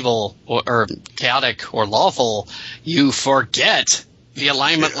become evil or chaotic or lawful, you forget the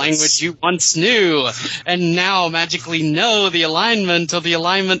alignment language you once knew, and now magically know the alignment of the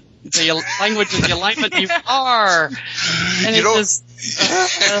language of the alignment you are. And you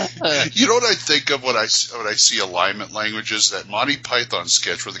know what I think of when I see alignment languages? That Monty Python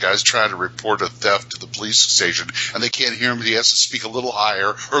sketch where the guy's trying to report a theft to the police station and they can't hear him, but he has to speak a little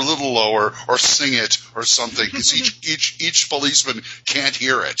higher or a little lower or sing it or something because each policeman can't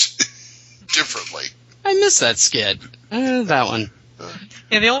hear it differently. I miss that skit. That one.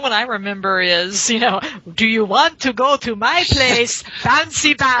 Yeah, the only one I remember is, do you want to go to my place?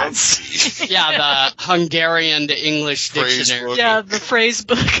 Fancy pants. Yeah, the Hungarian to English dictionary. Yeah, the phrase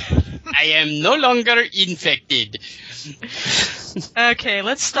book. I am no longer infected. Okay,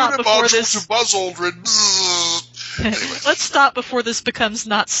 let's stop before this. Let's stop before this becomes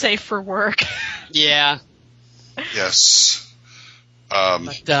not safe for work. Yeah. Yes.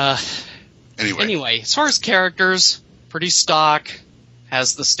 Anyway, as far as characters, pretty stock.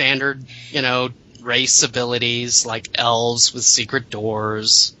 Has the standard, race abilities like elves with secret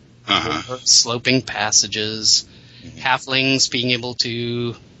doors, sloping passages, halflings being able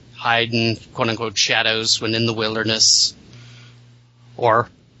to hide in quote-unquote shadows when in the wilderness, or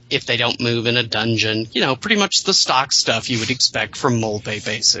if they don't move in a dungeon. Pretty much the stock stuff you would expect from Mold Bay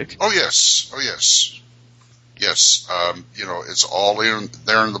Basic. Oh, yes. Yes, it's all there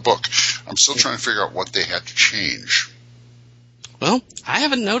in the book. I'm still trying to figure out what they had to change. Well, I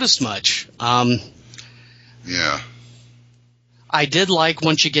haven't noticed much. Yeah. I did like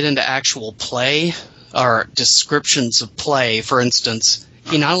once you get into actual play, or descriptions of play, for instance,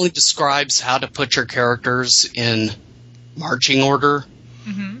 he not only describes how to put your characters in marching order,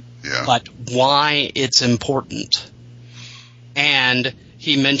 but why it's important. And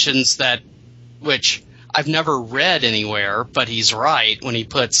he mentions that, which I've never read anywhere, but he's right when he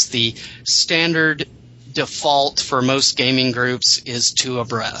puts the standard default for most gaming groups is 2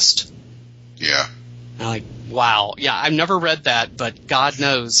 abreast. Yeah. I'm like, wow. Yeah, I've never read that, but God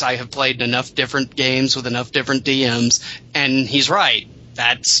knows I have played enough different games with enough different DMs, and he's right.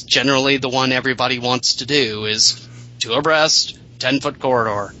 That's generally the one everybody wants to do is 2 abreast, 10-foot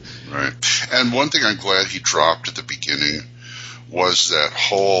corridor. Right. And one thing I'm glad he dropped at the beginning was that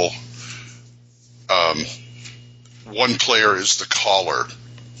whole one player is the caller,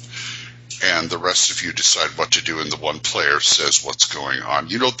 and the rest of you decide what to do, and the one player says what's going on.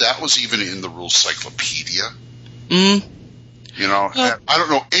 That was even in the rules cyclopedia. I don't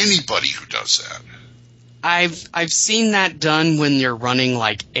know anybody who does that. I've seen that done when you're running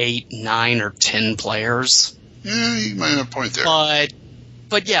like 8, 9, or 10 players. Yeah, you might have a point there.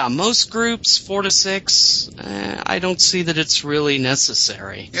 But yeah, most groups 4 to 6. I don't see that it's really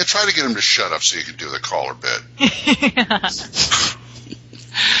necessary. Yeah, try to get them to shut up so you can do the caller bit.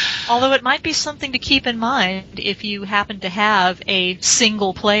 Although it might be something to keep in mind if you happen to have a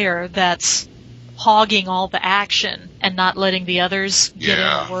single player that's hogging all the action and not letting the others get in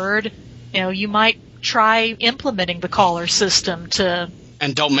a word. You might try implementing the caller system to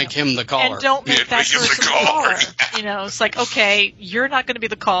And don't make him the caller. And don't make Yeah, that make him the person the caller. caller. It's like, okay, you're not going to be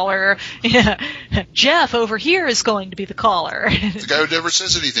the caller. Jeff over here is going to be the caller. The guy who never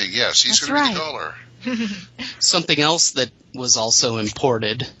says anything, yes, he's That's going to be the right. caller. Something else that was also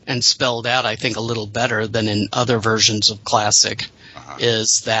imported and spelled out, I think, a little better than in other versions of Classic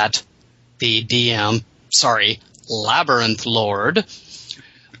is that the Labyrinth Lord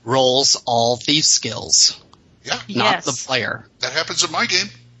rolls all thief skills. Yeah. Not the player. That happens in my game.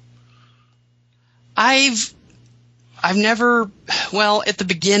 I've never, at the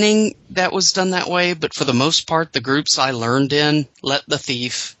beginning that was done that way, but for the most part, the groups I learned in let the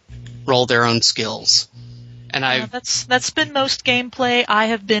thief roll their own skills. And that's been most gameplay I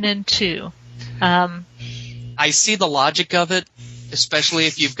have been in too. I see the logic of it, especially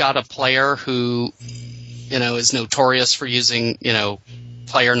if you've got a player who, is notorious for using,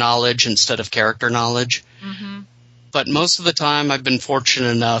 player knowledge instead of character knowledge. Mm-hmm. But most of the time I've been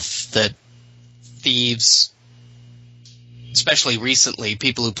fortunate enough that thieves, especially recently,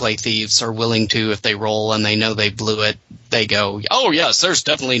 people who play thieves are willing to, if they roll and they know they blew it, they go, oh yes, there's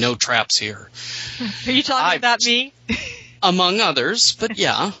definitely no traps here. Are you talking about me? Among others, but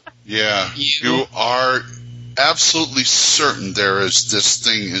yeah. Yeah, you are absolutely certain this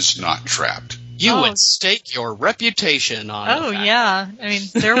thing is not trapped. You would stake your reputation on it. Oh, yeah. I mean,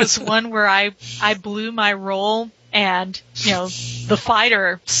 there was one where I blew my roll, and, the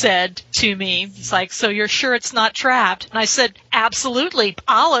fighter said to me, it's like, so you're sure it's not trapped? And I said, absolutely.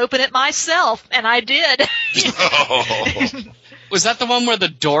 I'll open it myself. And I did. Was that the one where the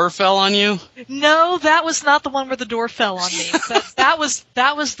door fell on you? No, that was not the one where the door fell on me. But that was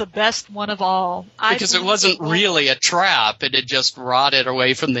the best one of all. Because it wasn't really a trap. It had just rotted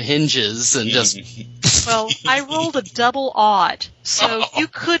away from the hinges and just... Well, I rolled a double odd, so you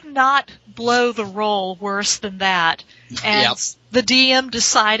could not blow the roll worse than that. And the DM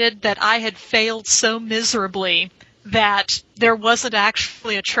decided that I had failed so miserably that there wasn't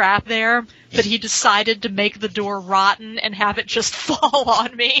actually a trap there, but he decided to make the door rotten and have it just fall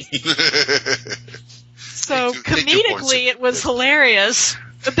on me. So comedically, it was hilarious.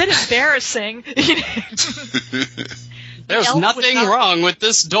 A bit embarrassing. There's nothing wrong with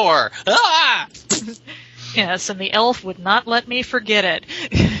this door. Ah! Yes, and the elf would not let me forget it.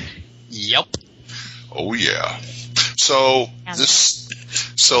 Yep. Oh yeah. So this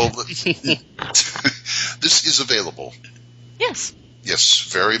is available. Yes.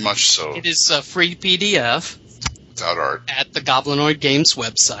 Yes, very much so. It is a free PDF. Without art. At the Goblinoid Games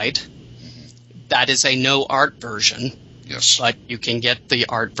website. That is a no art version. Yes. But you can get the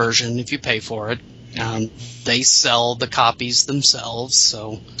art version if you pay for it. They sell the copies themselves,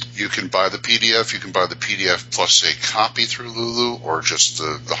 so... You can buy the PDF, you can buy the PDF plus a copy through Lulu, or just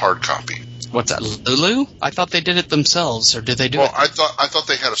the hard copy. What's that, Lulu? I thought they did it themselves, or did they do it? Well, I thought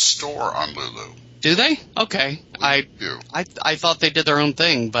they had a store on Lulu. Do they? Okay. I thought they did their own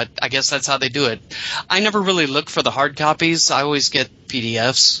thing, but I guess that's how they do it. I never really look for the hard copies. I always get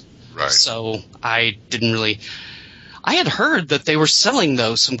PDFs. Right. So I didn't really... I had heard that they were selling,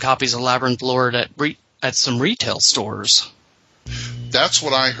 though, some copies of Labyrinth Lord at some retail stores. That's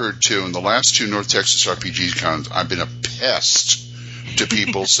what I heard, too. In the last two North Texas RPG cons, I've been a pest to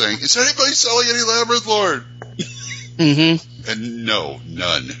people saying, is anybody selling any Labyrinth Lord? Mm-hmm. And no,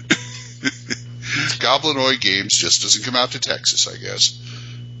 none. Goblinoid Games just doesn't come out to Texas, I guess.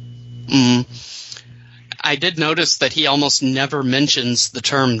 I did notice that he almost never mentions the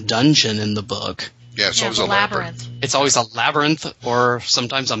term dungeon in the book. Yeah, it's always a labyrinth. It's always a labyrinth or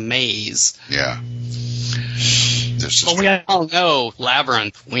sometimes a maze. Yeah. But we all know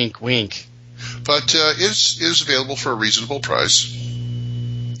labyrinth, wink, wink. But it is available for a reasonable price.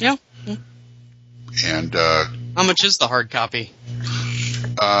 Yeah. And how much is the hard copy?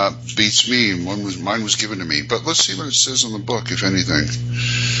 Beats me. Mine was given to me. But let's see what it says on the book, if anything.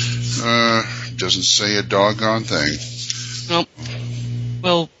 Doesn't say a doggone thing. Nope.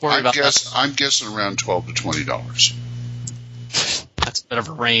 We'll worry about that. I'm guessing around $12 to $20. That's a bit of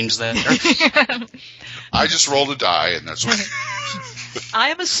a range there. I just rolled a die, and that's what... I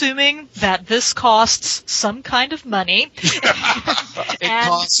am assuming that this costs some kind of money,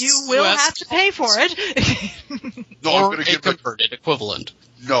 and you will have to pay for it. No, or I'm going to give converted equivalent.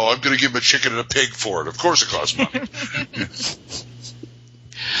 No, I'm going to give him a chicken and a pig for it. Of course it costs money.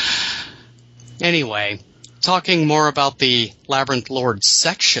 Anyway, talking more about the Labyrinth Lord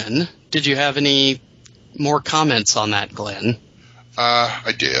section, did you have any more comments on that, Glenn?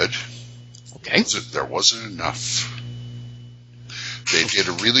 I did. Okay. There wasn't enough. They did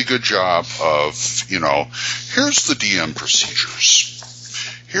a really good job of, here's the DM procedures.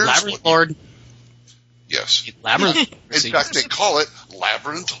 Labyrinth Lord? Yeah. Yes. Labyrinth. In fact, they call it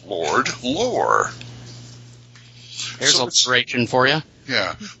Labyrinth Lord Lore. There's alliteration for you.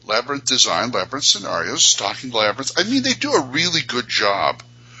 Yeah. Labyrinth design, labyrinth scenarios, stocking labyrinths. I mean, they do a really good job.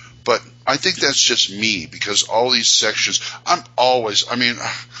 But I think that's just me, because all these sections,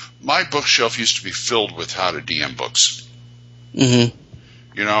 my bookshelf used to be filled with how to DM books. Mm-hmm.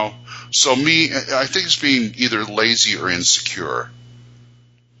 You know? So I think it's being either lazy or insecure.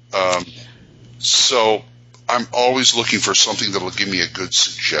 So I'm always looking for something that'll give me a good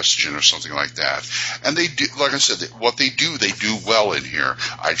suggestion or something like that. And they do, like I said, what they do well in here.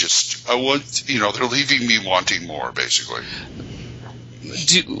 They're leaving me wanting more, basically.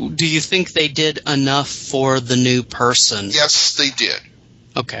 Do you think they did enough for the new person? Yes, they did.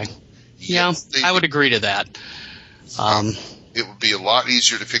 Okay. Yes, yeah, I would agree to that. It would be a lot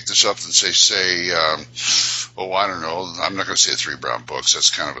easier to pick this up than say, I don't know. I'm not going to say 3 Brown Books. That's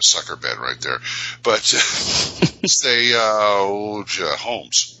kind of a sucker bed right there. But say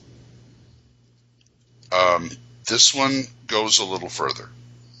Holmes. This one goes a little further.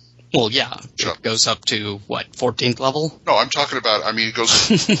 Well, yeah. It goes up to, 14th level? No, I'm talking about, it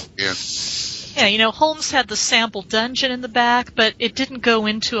goes... Yeah, Holmes had the sample dungeon in the back, but it didn't go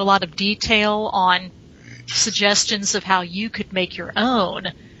into a lot of detail on suggestions of how you could make your own.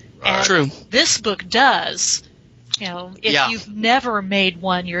 And True. This book does. If you've never made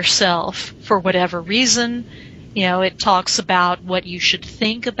one yourself for whatever reason, it talks about what you should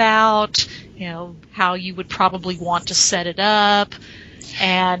think about, how you would probably want to set it up,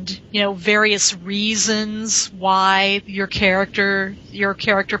 and, various reasons why your character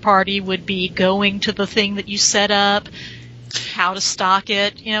party would be going to the thing that you set up, how to stock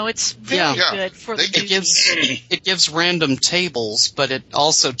it. It's very good for the newbie. It gives random tables, but it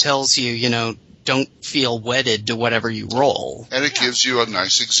also tells you, don't feel wedded to whatever you roll. And it gives you a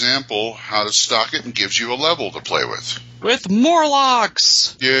nice example how to stock it and gives you a level to play with. With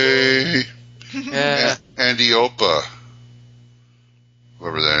Morlocks! Yay! Yeah. Andy Opa.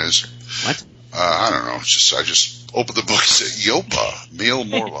 Whoever that is. What? I don't know. I just opened the book and said, Yopa, male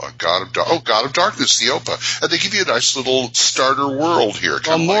Morlock, God of Darkness, the Opa. And they give you a nice little starter world here.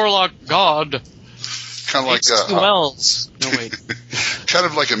 A Morlock God. Kind of like Wells. No, wait. Kind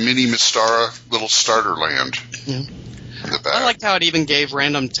of like a mini Mystara little starter land. Yeah. In the back. I liked how it even gave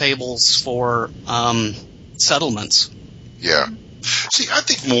random tables for settlements. Yeah. See, I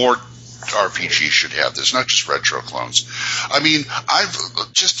think more RPGs should have this, not just retro clones.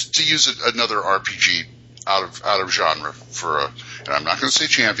 I've just to use another RPG out of genre and I'm not going to say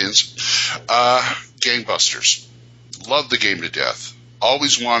Champions, Gangbusters. Love the game to death.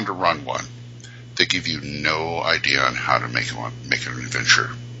 Always wanted to run one. They give you no idea on how to make an adventure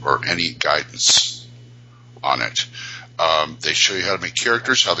or any guidance on it. They show you how to make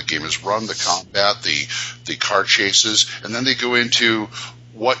characters, how the game is run, the combat, the car chases, and then they go into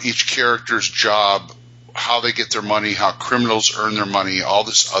what each character's job, how they get their money, how criminals earn their money, all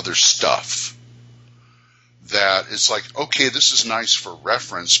this other stuff. That it's like, okay, this is nice for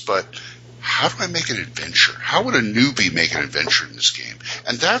reference, but how do I make an adventure? How would a newbie make an adventure in this game?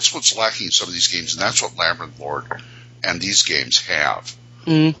 And that's what's lacking in some of these games, and that's what Labyrinth Lord and these games have.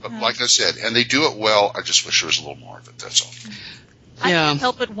 But like I said, and they do it well, I just wish there was a little more of it, that's all. I can't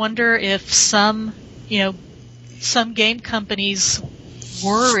help but wonder if some game companies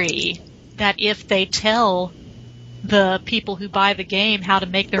worry that if they tell the people who buy the game how to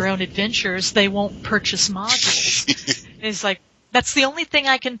make their own adventures, they won't purchase modules. It's like, that's the only thing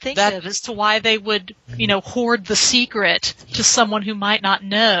I can think of as to why they would, hoard the secret to someone who might not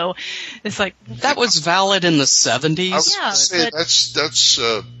know. It's like, that was valid in the 70s. I was say that's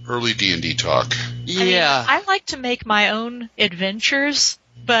early D&D talk. Yeah. I like to make my own adventures,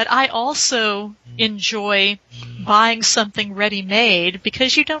 but I also enjoy buying something ready-made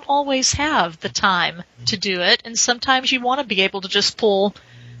because you don't always have the time to do it, and sometimes you want to be able to just pull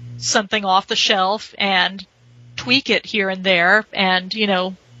something off the shelf and tweak it here and there and,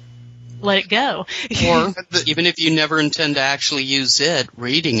 let it go. Or even if you never intend to actually use it,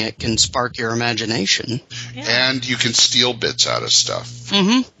 reading it can spark your imagination. Yeah. And you can steal bits out of stuff.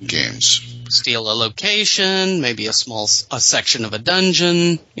 Mm-hmm. Games. Steal a location, maybe a section of a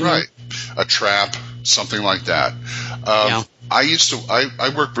dungeon. Right. A trap, something like that.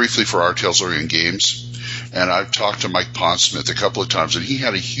 I worked briefly for Our Tales Orient Games, and I've talked to Mike Pondsmith a couple of times, and he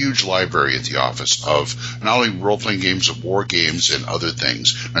had a huge library at the office of not only role-playing games, but war games and other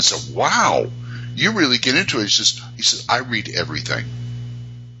things. And I said, wow, you really get into it. He says, I read everything.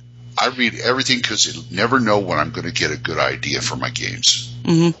 I read everything because you never know when I'm going to get a good idea for my games.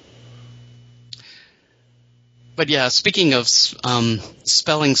 Mm-hmm. But yeah, speaking of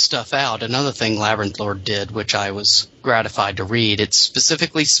spelling stuff out, another thing Labyrinth Lord did, which I was gratified to read, it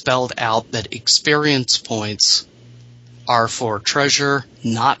specifically spelled out that experience points are for treasure,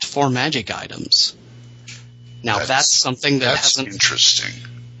 not for magic items. Now, that's something that hasn't... That's interesting.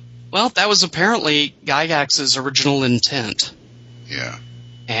 Well, that was apparently Gygax's original intent. Yeah.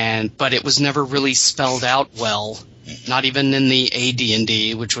 But it was never really spelled out well, not even in the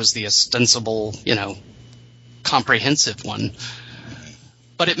AD&D, which was the ostensible, comprehensive one.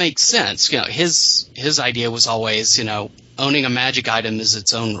 But it makes sense. His idea was always, owning a magic item is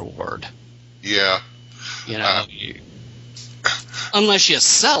its own reward. Yeah. Unless you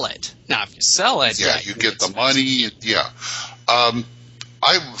sell it. Now, if you sell it, yeah, you get the money. Yeah.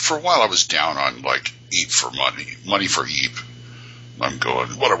 For a while, I was down on EAP for money for EAP. I'm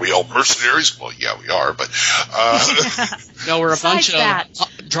going, what are we, all mercenaries? Well, yeah, we are, but... No, we're a bunch of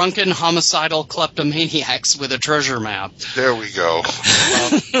drunken, homicidal kleptomaniacs with a treasure map. There we go.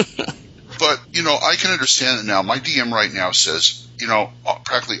 But, I can understand it now. My DM right now says,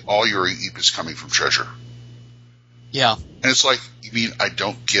 practically all your EAP is coming from treasure. Yeah. And it's like, you mean I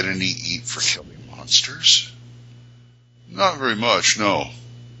don't get any EAP for killing monsters? Not very much, no.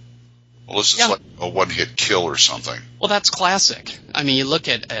 Unless it's like a one-hit kill or something. Well, that's classic. I mean, you look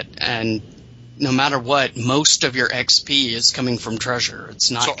at it, and no matter what, most of your XP is coming from treasure. It's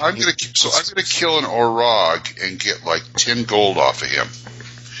not. So I'm gonna kill an Orog and get 10 gold off of him,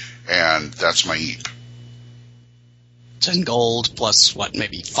 and that's my EAP. 10 gold plus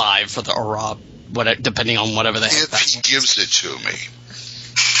maybe 5 for the Orog, depending on whatever the heck. If he gives it to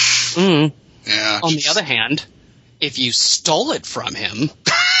me. Yeah. On the other hand, if you stole it from him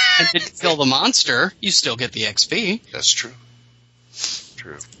and didn't kill the monster, you still get the XP. That's true.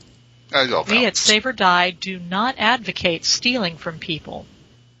 True. We at Saber Die do not advocate stealing from people.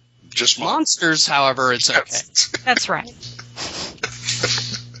 Just monsters, however, it's okay. That's right.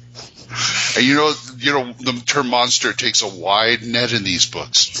 And the term monster takes a wide net in these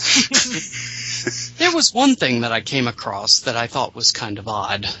books. There was one thing that I came across that I thought was kind of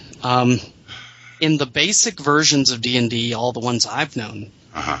odd. In the basic versions of D&D, all the ones I've known,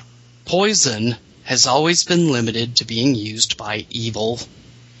 poison has always been limited to being used by evil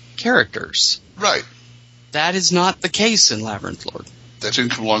characters. Right. That is not the case in Labyrinth Lord. That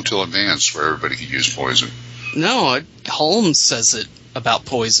didn't come along till Advanced, where everybody could use poison. No, Holmes says it about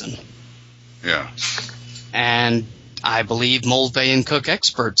poison. Yeah. And I believe Mold Bay and Cook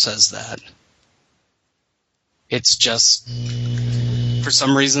Expert says that. It's just, for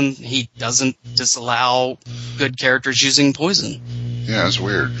some reason, he doesn't disallow good characters using poison. Yeah, it's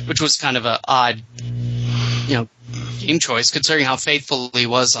weird. Which was kind of an odd, game choice, considering how faithful he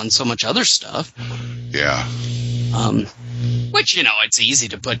was on so much other stuff. Yeah. Which, it's easy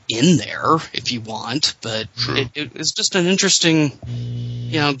to put in there if you want, but it was just an interesting,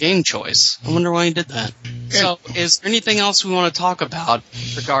 game choice. I wonder why he did that. So, is there anything else we want to talk about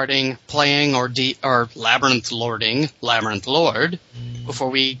regarding playing or Labyrinth Lord, before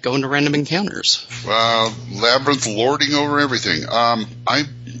we go into random encounters? Labyrinth Lording over everything.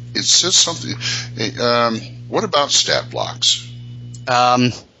 It says something. What about stat blocks?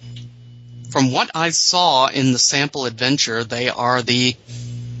 From what I saw in the sample adventure, they are the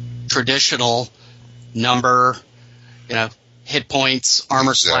traditional number, hit points,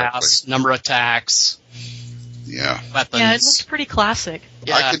 armor class, number attacks. Yeah. Weapons. Yeah, it looks pretty classic.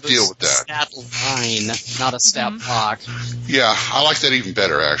 Yeah, I could deal with that. Stat line, not a stat block. Yeah, I like that even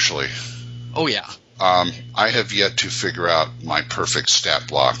better, actually. Oh, yeah. I have yet to figure out my perfect stat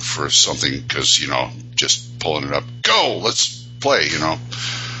block for something because, just pulling it up. Go! Let's play,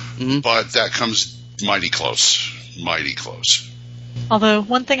 But that comes mighty close. Mighty close. Although,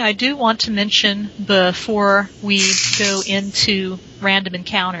 one thing I do want to mention before we go into random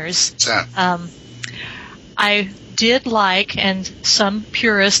encounters. What's that? I did like, and some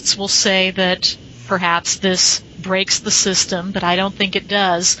purists will say that perhaps this breaks the system, but I don't think it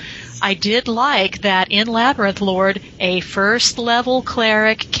does. I did like that in Labyrinth Lord, a first-level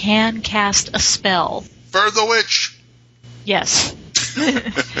cleric can cast a spell. Burn the witch! Yes.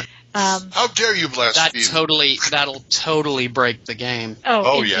 How dare you blaspheme? That'll totally break the game.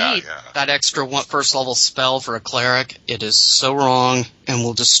 Oh yeah. That extra first level spell for a cleric, it is so wrong and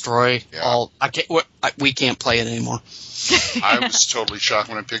will destroy all. We can't play it anymore. I was totally shocked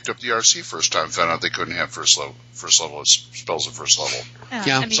when I picked up the RC first time. Found out they couldn't have first level spells at first level.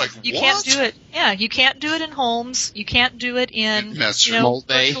 Yeah. I mean, it's like, you what? can't do it. Yeah, you can't do it in Holmes. You can't do it in Mold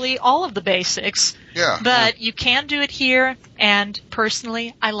Bay. virtually all of the basics. Yeah. But you can do it here, and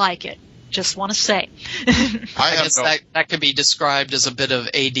personally, I like it. Just want to say. I guess that could be described as a bit of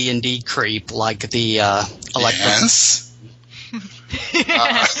AD&D creep, like the Electro.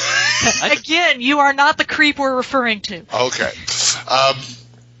 Yes. Again, you are not the creep we're referring to. Okay.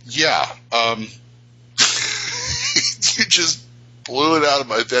 You just blew it out of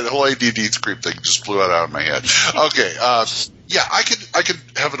my. That whole AD&D creep thing just blew it out of my head. Okay. I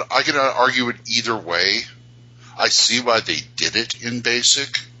could argue it either way. I see why they did it in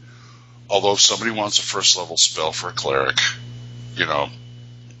basic. Although if somebody wants a first level spell for a cleric,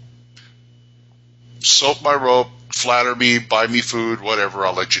 soap my rope, flatter me, buy me food, whatever,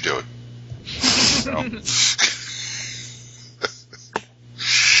 I'll let you do it.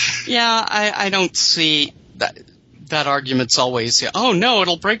 Yeah, I don't see that argument's always, oh no,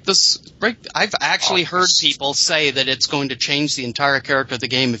 it'll break. I've actually heard people say that it's going to change the entire character of the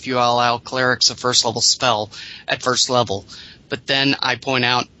game if you allow clerics a first level spell at first level. But then I point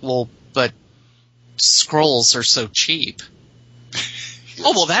out, well, but scrolls are so cheap. Yes.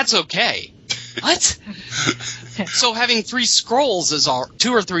 Oh, well, that's okay. What? So having 2 or 3 scrolls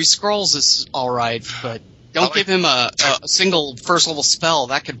is all right, but don't give him a single first level spell.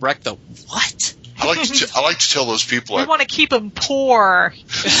 That could wreck the what? I like to tell those people. We want to keep them poor.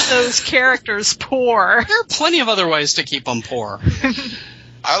 Keep those characters poor. There are plenty of other ways to keep them poor.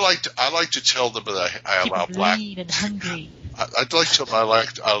 I like to tell them that I allow black. Lean and hungry. I'd like to.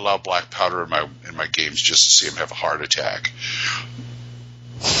 I allow black powder in my games just to see them have a heart attack.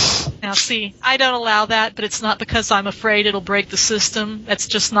 Now, see, I don't allow that, but it's not because I'm afraid it'll break the system. That's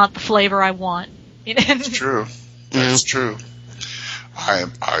just not the flavor I want. That's true. That's true.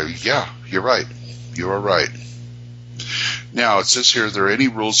 Yeah, you're right. You are right. Now, it says here, are there any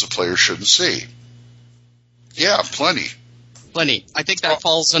rules the player shouldn't see? Yeah, plenty. Plenty. I think that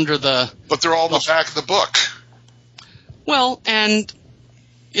falls under the... But they're all in the back of the book. Well, and,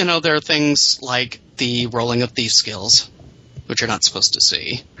 there are things like the rolling of thief skills, which you're not supposed to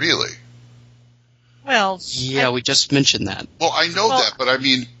see. Really? Well... Yeah, we just mentioned that. Well, I know that, but I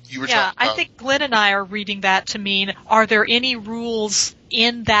mean, you were talking about... I think Glenn and I are reading that to mean, are there any rules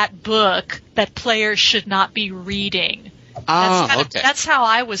in that book that players should not be reading? Okay. That's how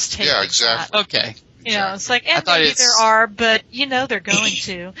I was taking Yeah, exactly. that. Okay. It's like, maybe there are, but, they're going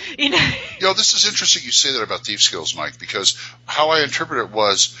to. This is interesting you say that about thief skills, Mike, because how I interpret it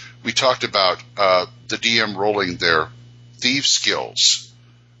was we talked about the DM rolling their thief skills.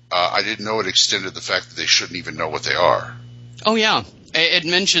 I didn't know it extended the fact that they shouldn't even know what they are. Oh, yeah. It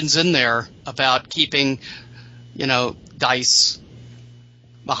mentions in there about keeping, dice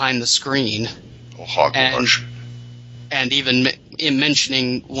behind the screen. Oh, hogwash. And even in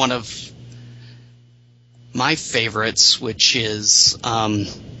mentioning one of my favorites, which is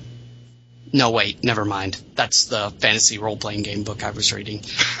no, wait, never mind. That's the fantasy role-playing game book I was reading.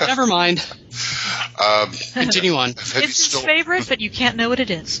 Never mind. Continue on. It's his favorite, but you can't know what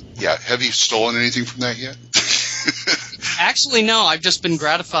it is. Yeah. Have you stolen anything from that yet? Actually, no. I've just been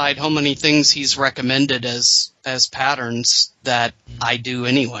gratified how many things he's recommended as patterns that I do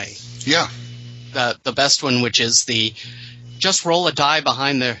anyway. Yeah. The best one, which is the just roll a die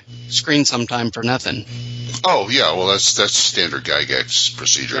behind the screen sometime for nothing. Oh, yeah, well, that's standard Gygax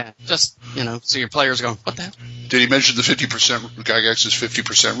procedure. Yeah, just, so your players go, what the hell? Did he mention the 50% Gygax's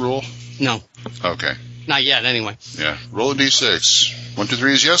 50% rule? No. Okay. Not yet, anyway. Yeah. Roll a d6. 1, 2,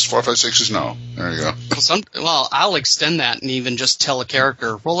 3 is yes, 4, 5, 6 is no. There you go. Well, I'll extend that and even just tell a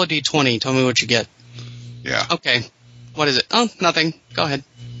character, roll a d20, tell me what you get. Yeah. Okay. What is it? Oh, nothing. Go ahead.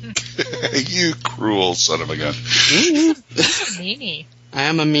 You cruel son of a gun. Meanie. I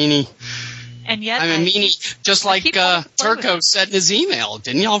am a meanie. And yet I'm a meanie, just like Turco said in his email.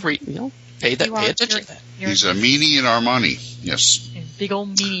 Didn't y'all read? Pay attention to that. He's a meanie in Armani. Yes. Big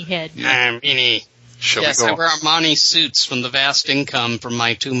old meanie head. Yeah. I'm meanie. Yes, I wear Armani suits from the vast income from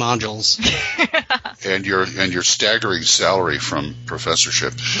my 2 modules. and your staggering salary from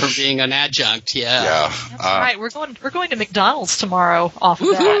professorship. For being an adjunct, yeah. Yeah. That's right. We're going to McDonald's tomorrow off of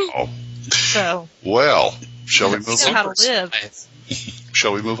that. Oh. So. Well, shall we move on? How to live.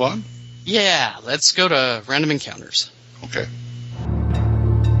 Shall we move on? Yeah, let's go to random encounters. Okay.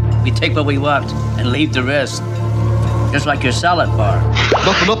 We take what we want and leave the rest. Just like your salad bar.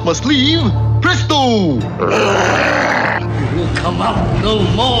 Nothing up my sleeve. Presto! You will come out no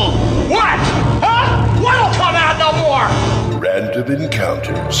more. What? Huh? What'll come out no more? Random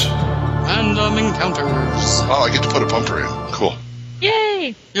encounters. Random encounters. Oh, I get to put a bumper in. Cool.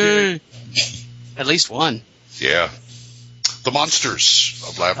 Yay! Yay! At least one. Yeah. The monsters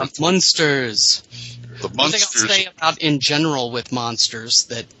of Labyrinth. Monsters. The monsters. One thing I'll say about in general with monsters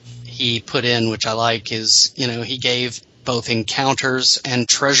that he put in, which I like, is, he gave both encounters and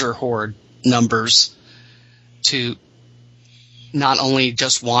treasure hoard numbers to not only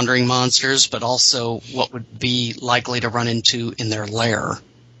just wandering monsters, but also what would be likely to run into in their lair,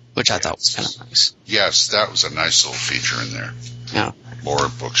 which I thought was kind of nice. Yes, that was a nice little feature in there. Yeah. More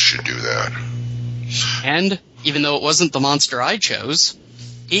books should do that. And even though it wasn't the monster I chose,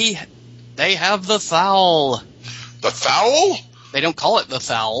 they have the Thowl. The Thowl? They don't call it the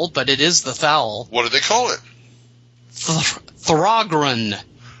Thowl, but it is the Thowl. What do they call it? Throgran.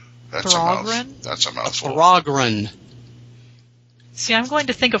 That's a mouthful. Throgran. See, I'm going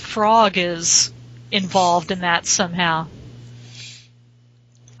to think a frog is involved in that somehow.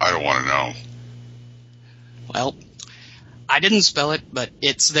 I don't want to know. Well, I didn't spell it, but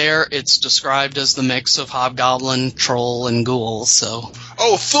it's there. It's described as the mix of hobgoblin, troll, and ghoul, so...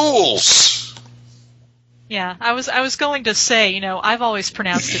 Oh, Thools! Yeah, I was going to say, I've always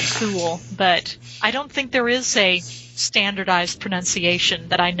pronounced it cool, but I don't think there is a standardized pronunciation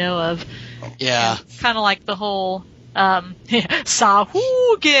that I know of. Yeah. Kind of like the whole...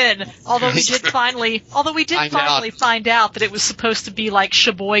 Sahoogan! Although we did finally find out that it was supposed to be like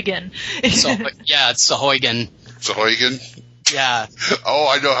Sheboygan. Yeah, it's Sahoygan. Sahoygan? Yeah. Oh,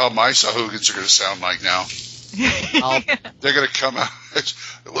 I know how my Sahoogans are going to sound like now. They're going to come out.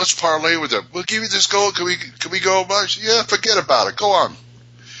 Let's parlay with them. We'll give you this gold. Can we go much? Yeah, forget about it. Go on.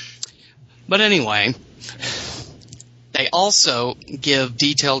 But anyway, they also give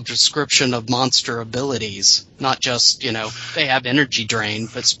detailed description of monster abilities. Not just, they have energy drain,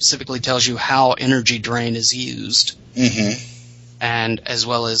 but specifically tells you how energy drain is used. Mm-hmm. And as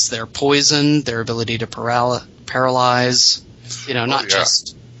well as their poison, their ability to paralyze.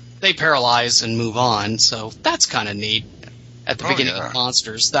 Just... They paralyze and move on, so that's kind of neat. At the beginning of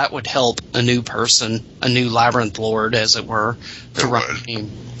monsters, that would help a new person, a new Labyrinth Lord, as it were, to run the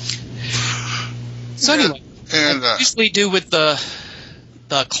game. So anyway, and as we usually do with the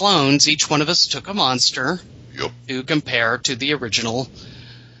clones, each one of us took a monster to compare to the original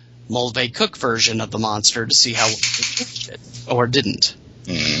Moldvay Cook version of the monster to see how it did or didn't.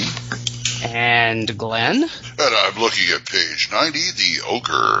 Mm-hmm. And Glenn? And I'm looking at page 90, the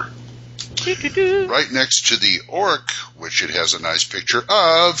Ogre. Right next to the Orc, which it has a nice picture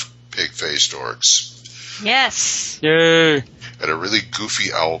of pig-faced orcs. Yes. Yay. And a really goofy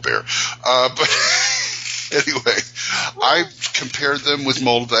owlbear. But anyway, I compared them with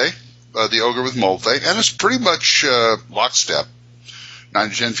Moldvay, the Ogre with Moldvay, and it's pretty much lockstep. 9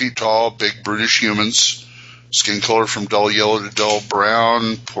 to 10 feet tall, big brutish humans. Skin color from dull yellow to dull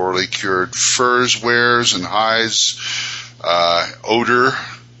brown, poorly cured furs, wares, and hides, odor,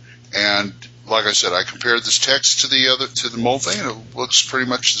 and like I said, I compared this text to the Moldvay, and it looks pretty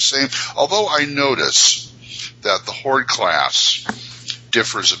much the same. Although I notice that the Horde class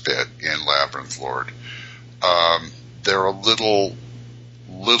differs a bit in Labyrinth Lord. They're a little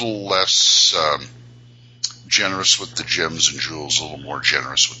less generous with the gems and jewels, a little more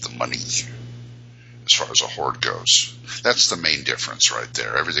generous with the money. As far as a Horde goes. That's the main difference right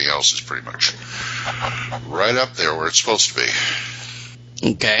there. Everything else is pretty much right up there where it's supposed to be.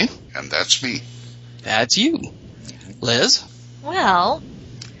 Okay. And that's me. That's you. Liz? Well,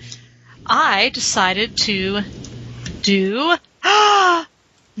 I decided to do...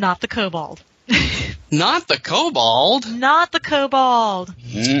 not the kobold. Not the kobold? Not the kobold.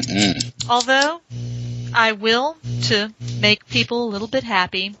 Mm-mm. Although... I will, to make people a little bit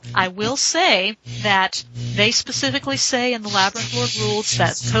happy, I will say that they specifically say in the Labyrinth Lord rules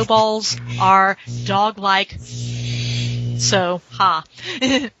that kobolds are dog-like. So, ha.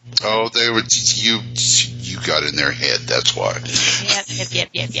 Oh, they would. You got in their head. That's why.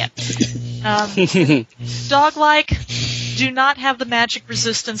 Yep. Dog-like do not have the magic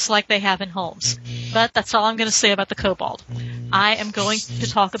resistance like they have in Holmes. But that's all I'm going to say about the kobold. I am going to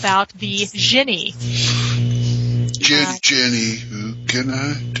talk about the Ginny. Ginny, who can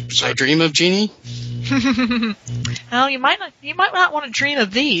I dream of Ginny? Well, you might not want to dream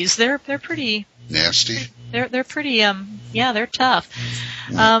of these. They're pretty nasty. They're pretty they're tough.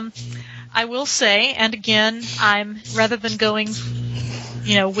 I will say, and again, I'm rather than going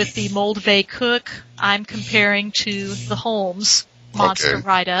with the Moldvay Cook, I'm comparing to the Holmes monster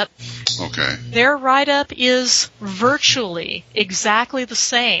write-up. Okay. Their write-up is virtually exactly the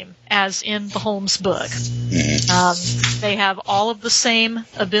same as in the Holmes book. They have all of the same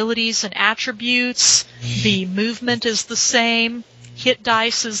abilities and attributes. The movement is the same. Hit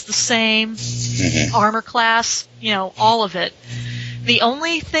dice is the same. Armor class, all of it. The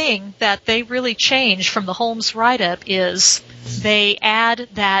only thing that they really change from the Holmes write-up is they add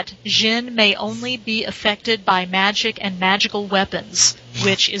that Jin may only be affected by magic and magical weapons,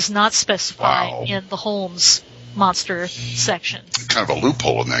 which is not specified in the Holmes monster section. Kind of a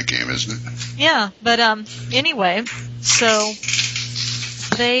loophole in that game, isn't it? Yeah, but anyway, so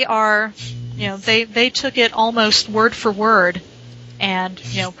they are, they took it almost word for word, and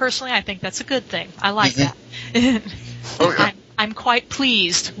personally, I think that's a good thing. I like that. Oh yeah. I'm quite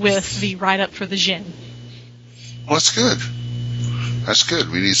pleased with the write-up for the Jin. Well, that's good. That's good.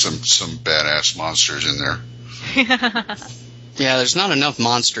 We need some badass monsters in there. Yeah, there's not enough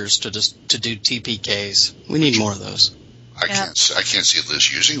monsters to do TPKs. We need more of those. I can't see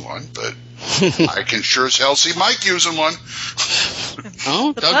Liz using one, but I can sure as hell see Mike using one.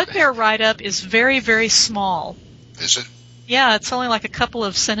 Oh, the Bugbear write-up is very, very small. Is it? Yeah, it's only like a couple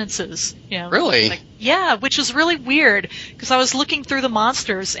of sentences. Really? Yeah, which is really weird because I was looking through the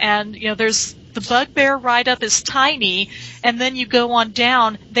monsters and there's the Bugbear write-up is tiny, and then you go on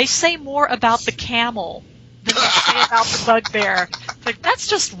down. They say more about the camel than they say about the Bugbear. Like that's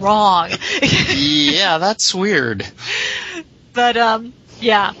just wrong. Yeah, that's weird. But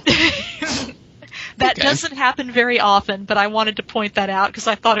yeah. That doesn't happen very often, but I wanted to point that out because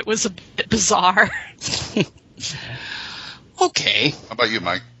I thought it was a bit bizarre. Okay. How about you,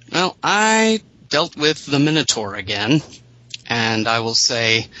 Mike? Well, I dealt with the Minotaur again, and I will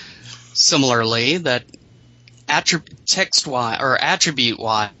say similarly that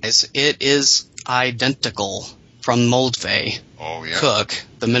attribute-wise, it is identical from Moldvay. Oh, yeah. Cook,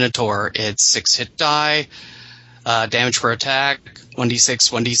 the Minotaur. It's 6 hit die, damage per attack,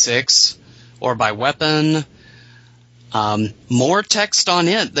 1d6, 1d6, or by weapon. More text on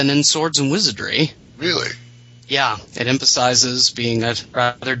it than in Swords and Wizardry. Really? Yeah, it emphasizes being a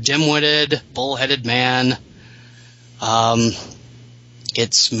rather dim-witted, bull-headed man.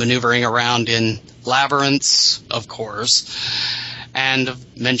 It's maneuvering around in labyrinths, of course, and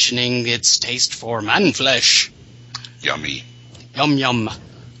mentioning its taste for man flesh. Yummy. Yum, yum.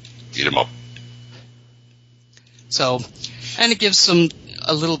 Eat 'em up. So, and it gives a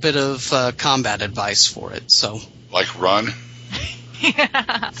little bit of combat advice for it. So, like run?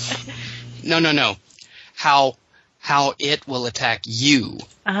 No. How it will attack you. Oh.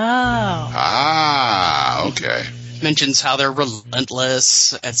 Ah, okay. Mentions how they're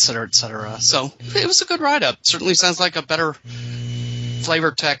relentless, etc., etc. So it was a good write-up. Certainly sounds like a better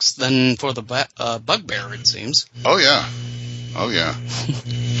flavor text than for the Bugbear, it seems. Oh yeah.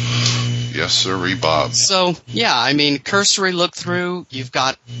 Yes, sir, Bob. So, yeah, I mean, cursory look through, you've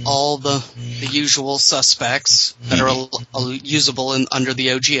got all the usual suspects that are usable under the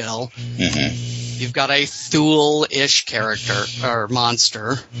OGL. Mm-hmm. You've got a Thule-ish character, or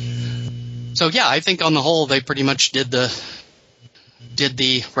monster. So, yeah, I think on the whole they pretty much did the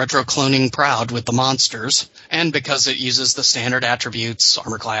retro-cloning proud with the monsters. And because it uses the standard attributes,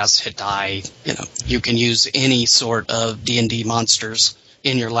 armor class, hit die, you can use any sort of D&D monsters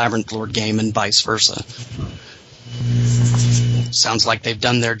in your Labyrinth Lord game and vice versa. Sounds like they've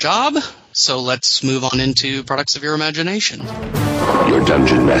done their job, so let's move on into products of your imagination. Your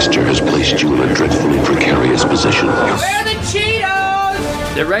dungeon master has placed you in a dreadfully precarious position. Where are the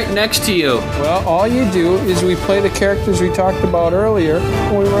Cheetos? They're right next to you. Well, all you do is we play the characters we talked about earlier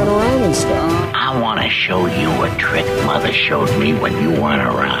when we run around and stuff. I want to show you a trick Mother showed me when you weren't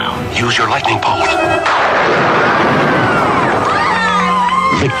around. Use your lightning bolt.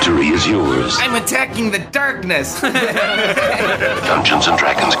 Victory is yours. I'm attacking the darkness. Dungeons and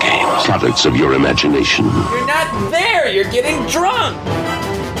Dragons games. Products of your imagination. You're not there. You're getting drunk.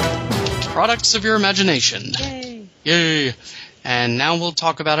 Products of your imagination. Yay. And now we'll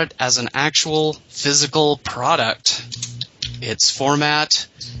talk about it as an actual physical product. Its format,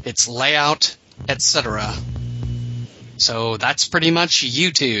 its layout, etc. So that's pretty much you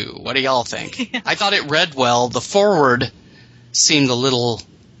two. What do y'all think? I thought it read well. The forward seemed a little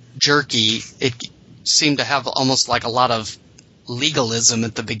jerky. It seemed to have almost like a lot of legalism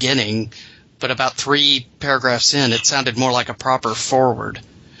at the beginning, but about 3 paragraphs in, it sounded more like a proper forward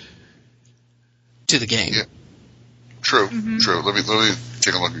to the game. Yeah. True. Let me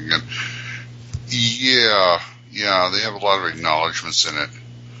take a look again. Yeah, they have a lot of acknowledgments in it.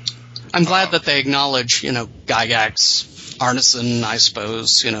 I'm glad that they acknowledge, Gygax, Arneson, I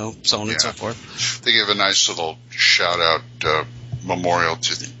suppose, so on and so forth. They gave a nice little shout-out memorial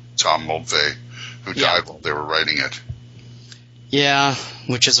to Tom Moldvay, who died while they were writing it. Yeah,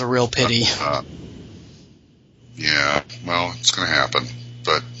 which is a real pity. Yeah, well, it's going to happen.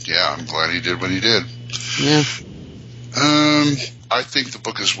 But, yeah, I'm glad he did what he did. Yeah. I think the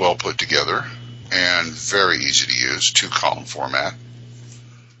book is well put together and very easy to use, 2-column format.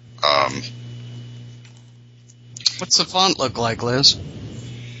 What's the font look like, Liz?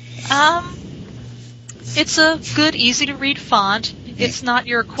 It's a good, easy-to-read font. It's not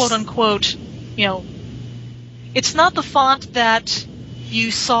your quote-unquote, It's not the font that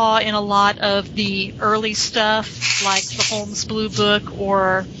you saw in a lot of the early stuff, like the Holmes Blue Book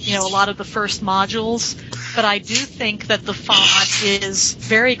or, a lot of the first modules, but I do think that the font is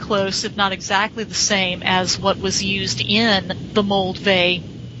very close, if not exactly the same, as what was used in the Moldvay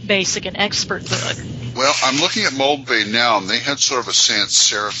Basic and Expert book. Well, I'm looking at Moldvay now, and they had sort of a sans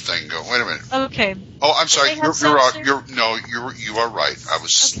serif thing going. Wait a minute. Okay. Oh, I'm sorry. You are right. I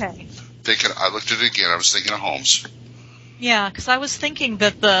was thinking. I looked at it again. I was thinking of Holmes. Yeah, because I was thinking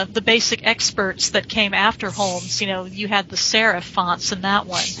that the Basic Experts that came after Holmes, you had the serif fonts in that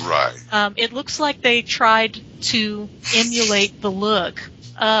one. Right. It looks like they tried to emulate the look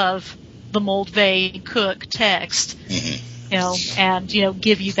of the Moldvay Cook text, and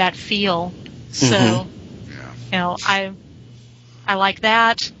give you that feel. So, I like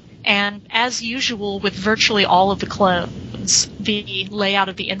that. And as usual with virtually all of the clones, the layout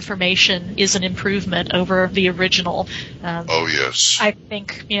of the information is an improvement over the original. Oh, yes. I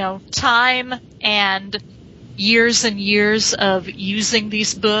think, time and years of using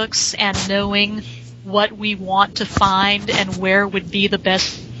these books and knowing what we want to find and where would be the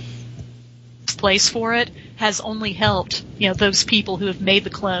best place for it has only helped, those people who have made the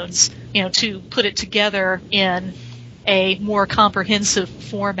clones, to put it together in a more comprehensive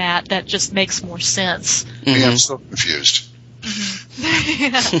format that just makes more sense. Yeah, I'm so confused.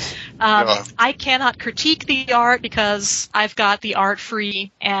 I cannot critique the art because I've got the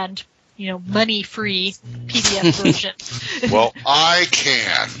art-free and, money-free PDF version. Well, I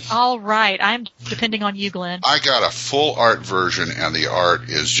can. All right. I'm depending on you, Glenn. I got a full art version, and the art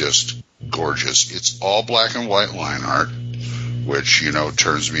is just gorgeous. It's all black and white line art, which,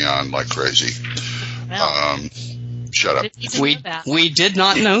 turns me on like crazy. Well, shut up. We did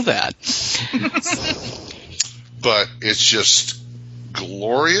not know that. But it's just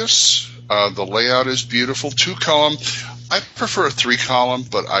glorious. The layout is beautiful. 2-column. I prefer a 3-column,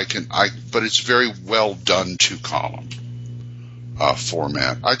 but but it's very well done 2-column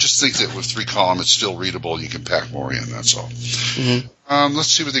format. I just think that with 3-column, it's still readable. You can pack more in. That's all. Mm-hmm. Let's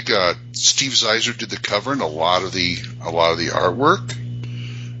see what they got. Steve Zeiser did the cover and a lot of the artwork.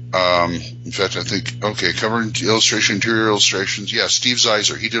 In fact, I think cover and illustration, interior illustrations. Yeah, Steve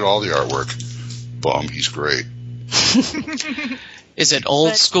Zeiser. He did all the artwork. Bum, he's great. Is it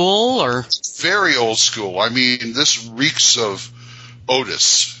old school or very old school? I mean, this reeks of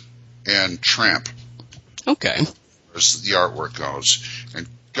Otis and Tramp. Okay. As the artwork goes, and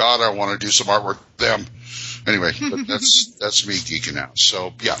God, I want to do some artwork with them. Anyway, but that's me geeking out.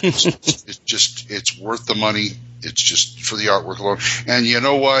 So yeah, it's worth the money. It's just for the artwork alone. And you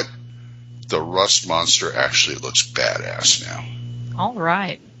know what? The Rust Monster actually looks badass now. All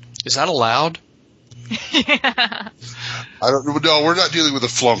right. Is that allowed? Yeah. I don't know. No, we're not dealing with a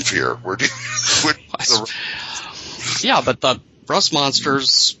flump here. We're dealing with Yeah, but the Rust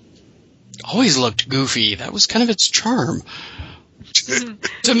Monsters always looked goofy. That was kind of its charm.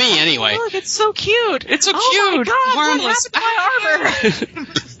 To me, anyway. Look, it's so cute. It's so cute. Oh my God, harmless. what happened to my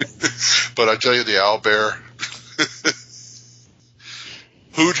armor? But I tell you, the owlbear,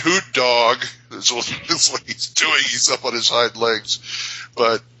 hoot hoot dog, is what he's doing. He's up on his hind legs,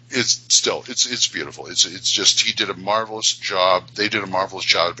 but it's beautiful. It's just, he did a marvelous job. They did a marvelous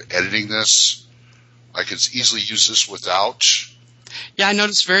job of editing this. I could easily use this without. Yeah, I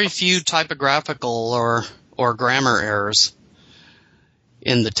noticed very few typographical or grammar errors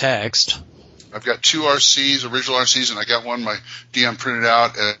in the text. I've got 2 RCs, original RCs, and I got one my DM printed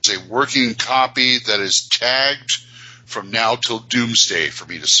out, and it's a working copy that is tagged from now till doomsday for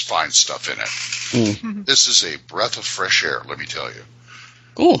me to find stuff in it. This is a breath of fresh air, let me tell you.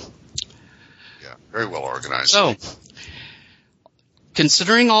 Cool. Yeah, very well organized. So,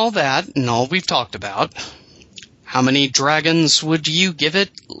 considering all that and all we've talked about, how many dragons would you give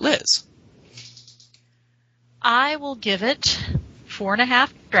it, Liz? I will give it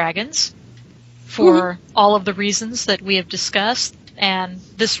 4.5 dragons for all of the reasons that we have discussed. And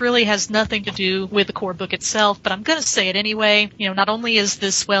this really has nothing to do with the core book itself, but I'm going to say it anyway. Not only is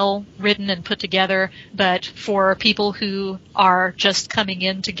this well written and put together, but for people who are just coming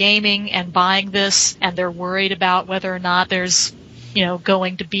into gaming and buying this and they're worried about whether or not there's,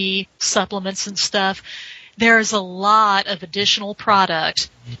 going to be supplements and stuff, there's a lot of additional product.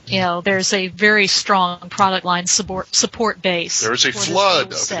 There's a very strong product line support base. There's a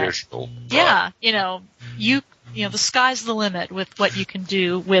flood of additional product. Yeah, the sky's the limit with what you can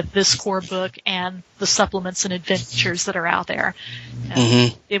do with this core book and the supplements and adventures that are out there.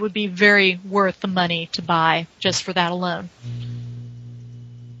 It would be very worth the money to buy just for that alone.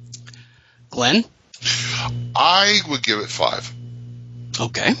 Glenn? I would give it 5.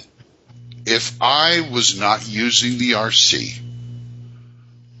 Okay. if I was not using the RC,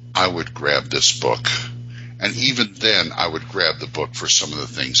 I would grab this book. And even then, I would grab the book for some of the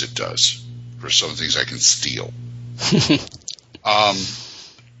things it does, for some of the things I can steal.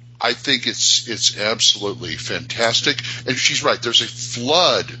 I think it's absolutely fantastic. And she's right. There's a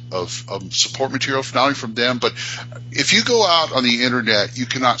flood of support material, not only from them, but if you go out on the internet, you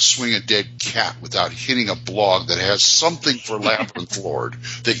cannot swing a dead cat without hitting a blog that has something for Labyrinth Lord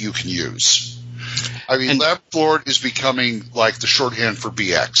that you can use. I mean, Labyrinth Lord is becoming like the shorthand for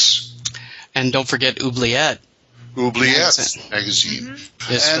BX. And don't forget Oubliette. Oubliette magazine.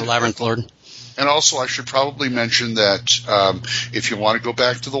 Is for Labyrinth Lord. And also, I should probably mention that if you want to go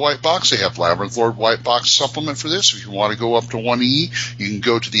back to the white box, they have Labyrinth Lord white box supplement for this. If you want to go up to 1E, you can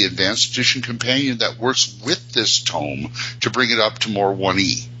go to the Advanced Edition Companion that works with this tome to bring it up to more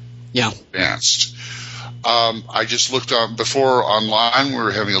 1E. Yeah. Advanced. I just looked on before online. We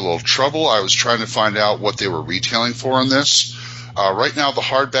were having a little trouble. I was trying to find out what they were retailing for on this. Right now, the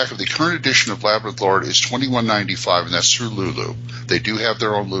hardback of the current edition of Labyrinth Lord is $21.95, and that's through Lulu. They do have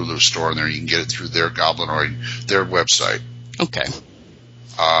their own Lulu store in there. You can get it through their Goblinoid, their website. Okay.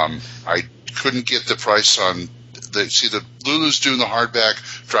 I couldn't get the price on the Lulu's doing the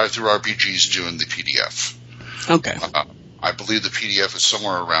hardback, Drive-Thru RPG's doing the PDF. Okay. I believe the PDF is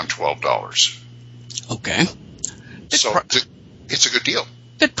somewhere around $12. Okay. So it's a good deal.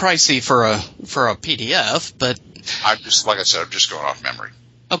 Bit pricey for a PDF, but I'm just like I said, I'm just going off memory.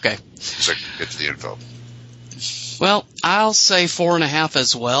 Okay. So I can get to the info. Well, I'll say 4.5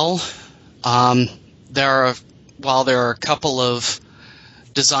 as well. While there are a couple of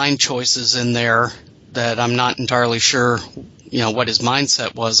design choices in there that I'm not entirely sure, what his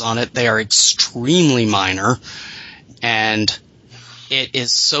mindset was on it, they are extremely minor, and it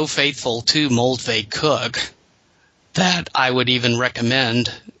is so faithful to Moldvay Cook that I would even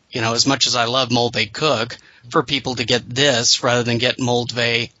recommend, as much as I love Moldvay Cook, for people to get this rather than get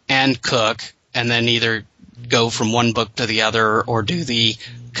Moldvay and Cook and then either go from one book to the other or do the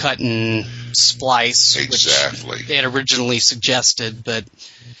cut and splice, exactly, which they had originally suggested. But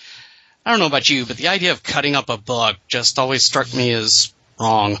I don't know about you, but the idea of cutting up a book just always struck me as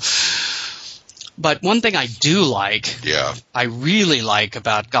wrong. But one thing I do like, I really like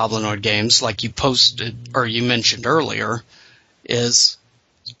about Goblinoid Games, like you posted or you mentioned earlier, is,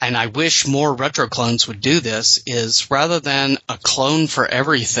 and I wish more retro clones would do this, is rather than a clone for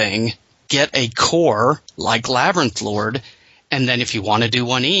everything, get a core like Labyrinth Lord, and then if you want to do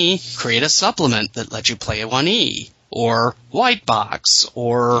 1E, create a supplement that lets you play a 1E, or white box,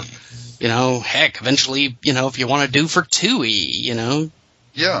 or, heck, eventually, if you want to do for 2E,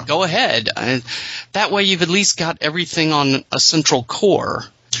 go ahead. That way you've at least got everything on a central core.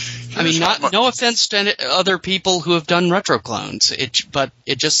 I mean, no offense to other people who have done retro clones, but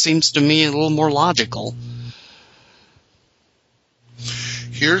it just seems to me a little more logical.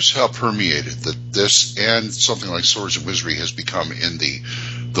 Here's how permeated that this and something like Swords and Wizardry has become in the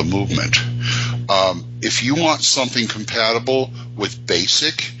movement. If you want something compatible with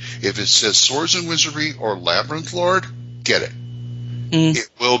Basic, if it says Swords and Wizardry or Labyrinth Lord, get it. It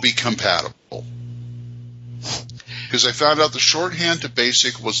will be compatible. Because I found out the shorthand to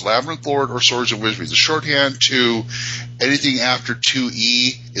Basic was Labyrinth Lord or Swords and Wizardry. The shorthand to anything after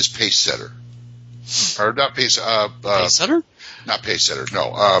 2E is Pace Setter. Or not Pace... Pace Setter? Not Pace Setter,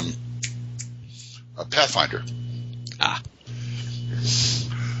 no. Pathfinder.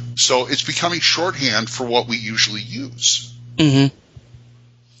 So it's becoming shorthand for what we usually use. Mm-hmm.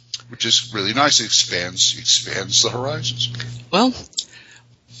 Which is really nice. It expands the horizons. Well,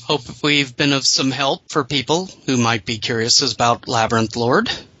 hope we've been of some help for people who might be curious about Labyrinth Lord.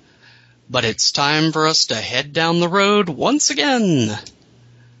 But it's time for us to head down the road once again.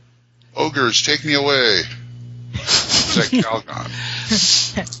 Ogres, take me away. Is that Calgon?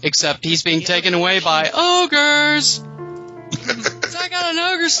 Except he's being taken away by ogres. I got an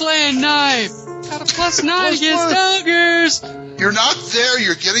ogre slaying knife. Got a +9 against ogres. You're not there.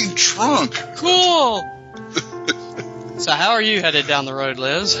 You're getting drunk. Cool. So how are you headed down the road,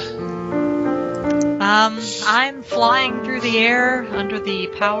 Liz? I'm flying through the air under the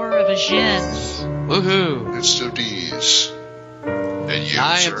power of a Jinn. Woohoo. It's so D's. And you,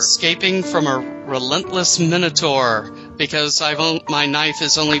 I am sir? escaping from a relentless minotaur because my knife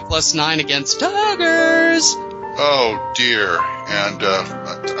is only +9 against ogres. Oh, dear. And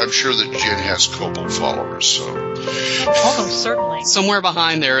I'm sure that Jin has kobold followers, so... Almost certainly. Somewhere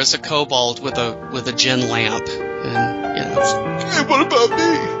behind there is a kobold with a gin lamp. And, Hey, what about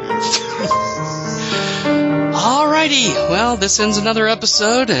me? Alrighty. Well, this ends another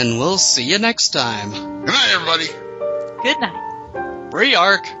episode, and we'll see you next time. Good night, everybody. Good night.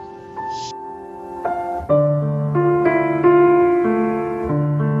 Re-arc.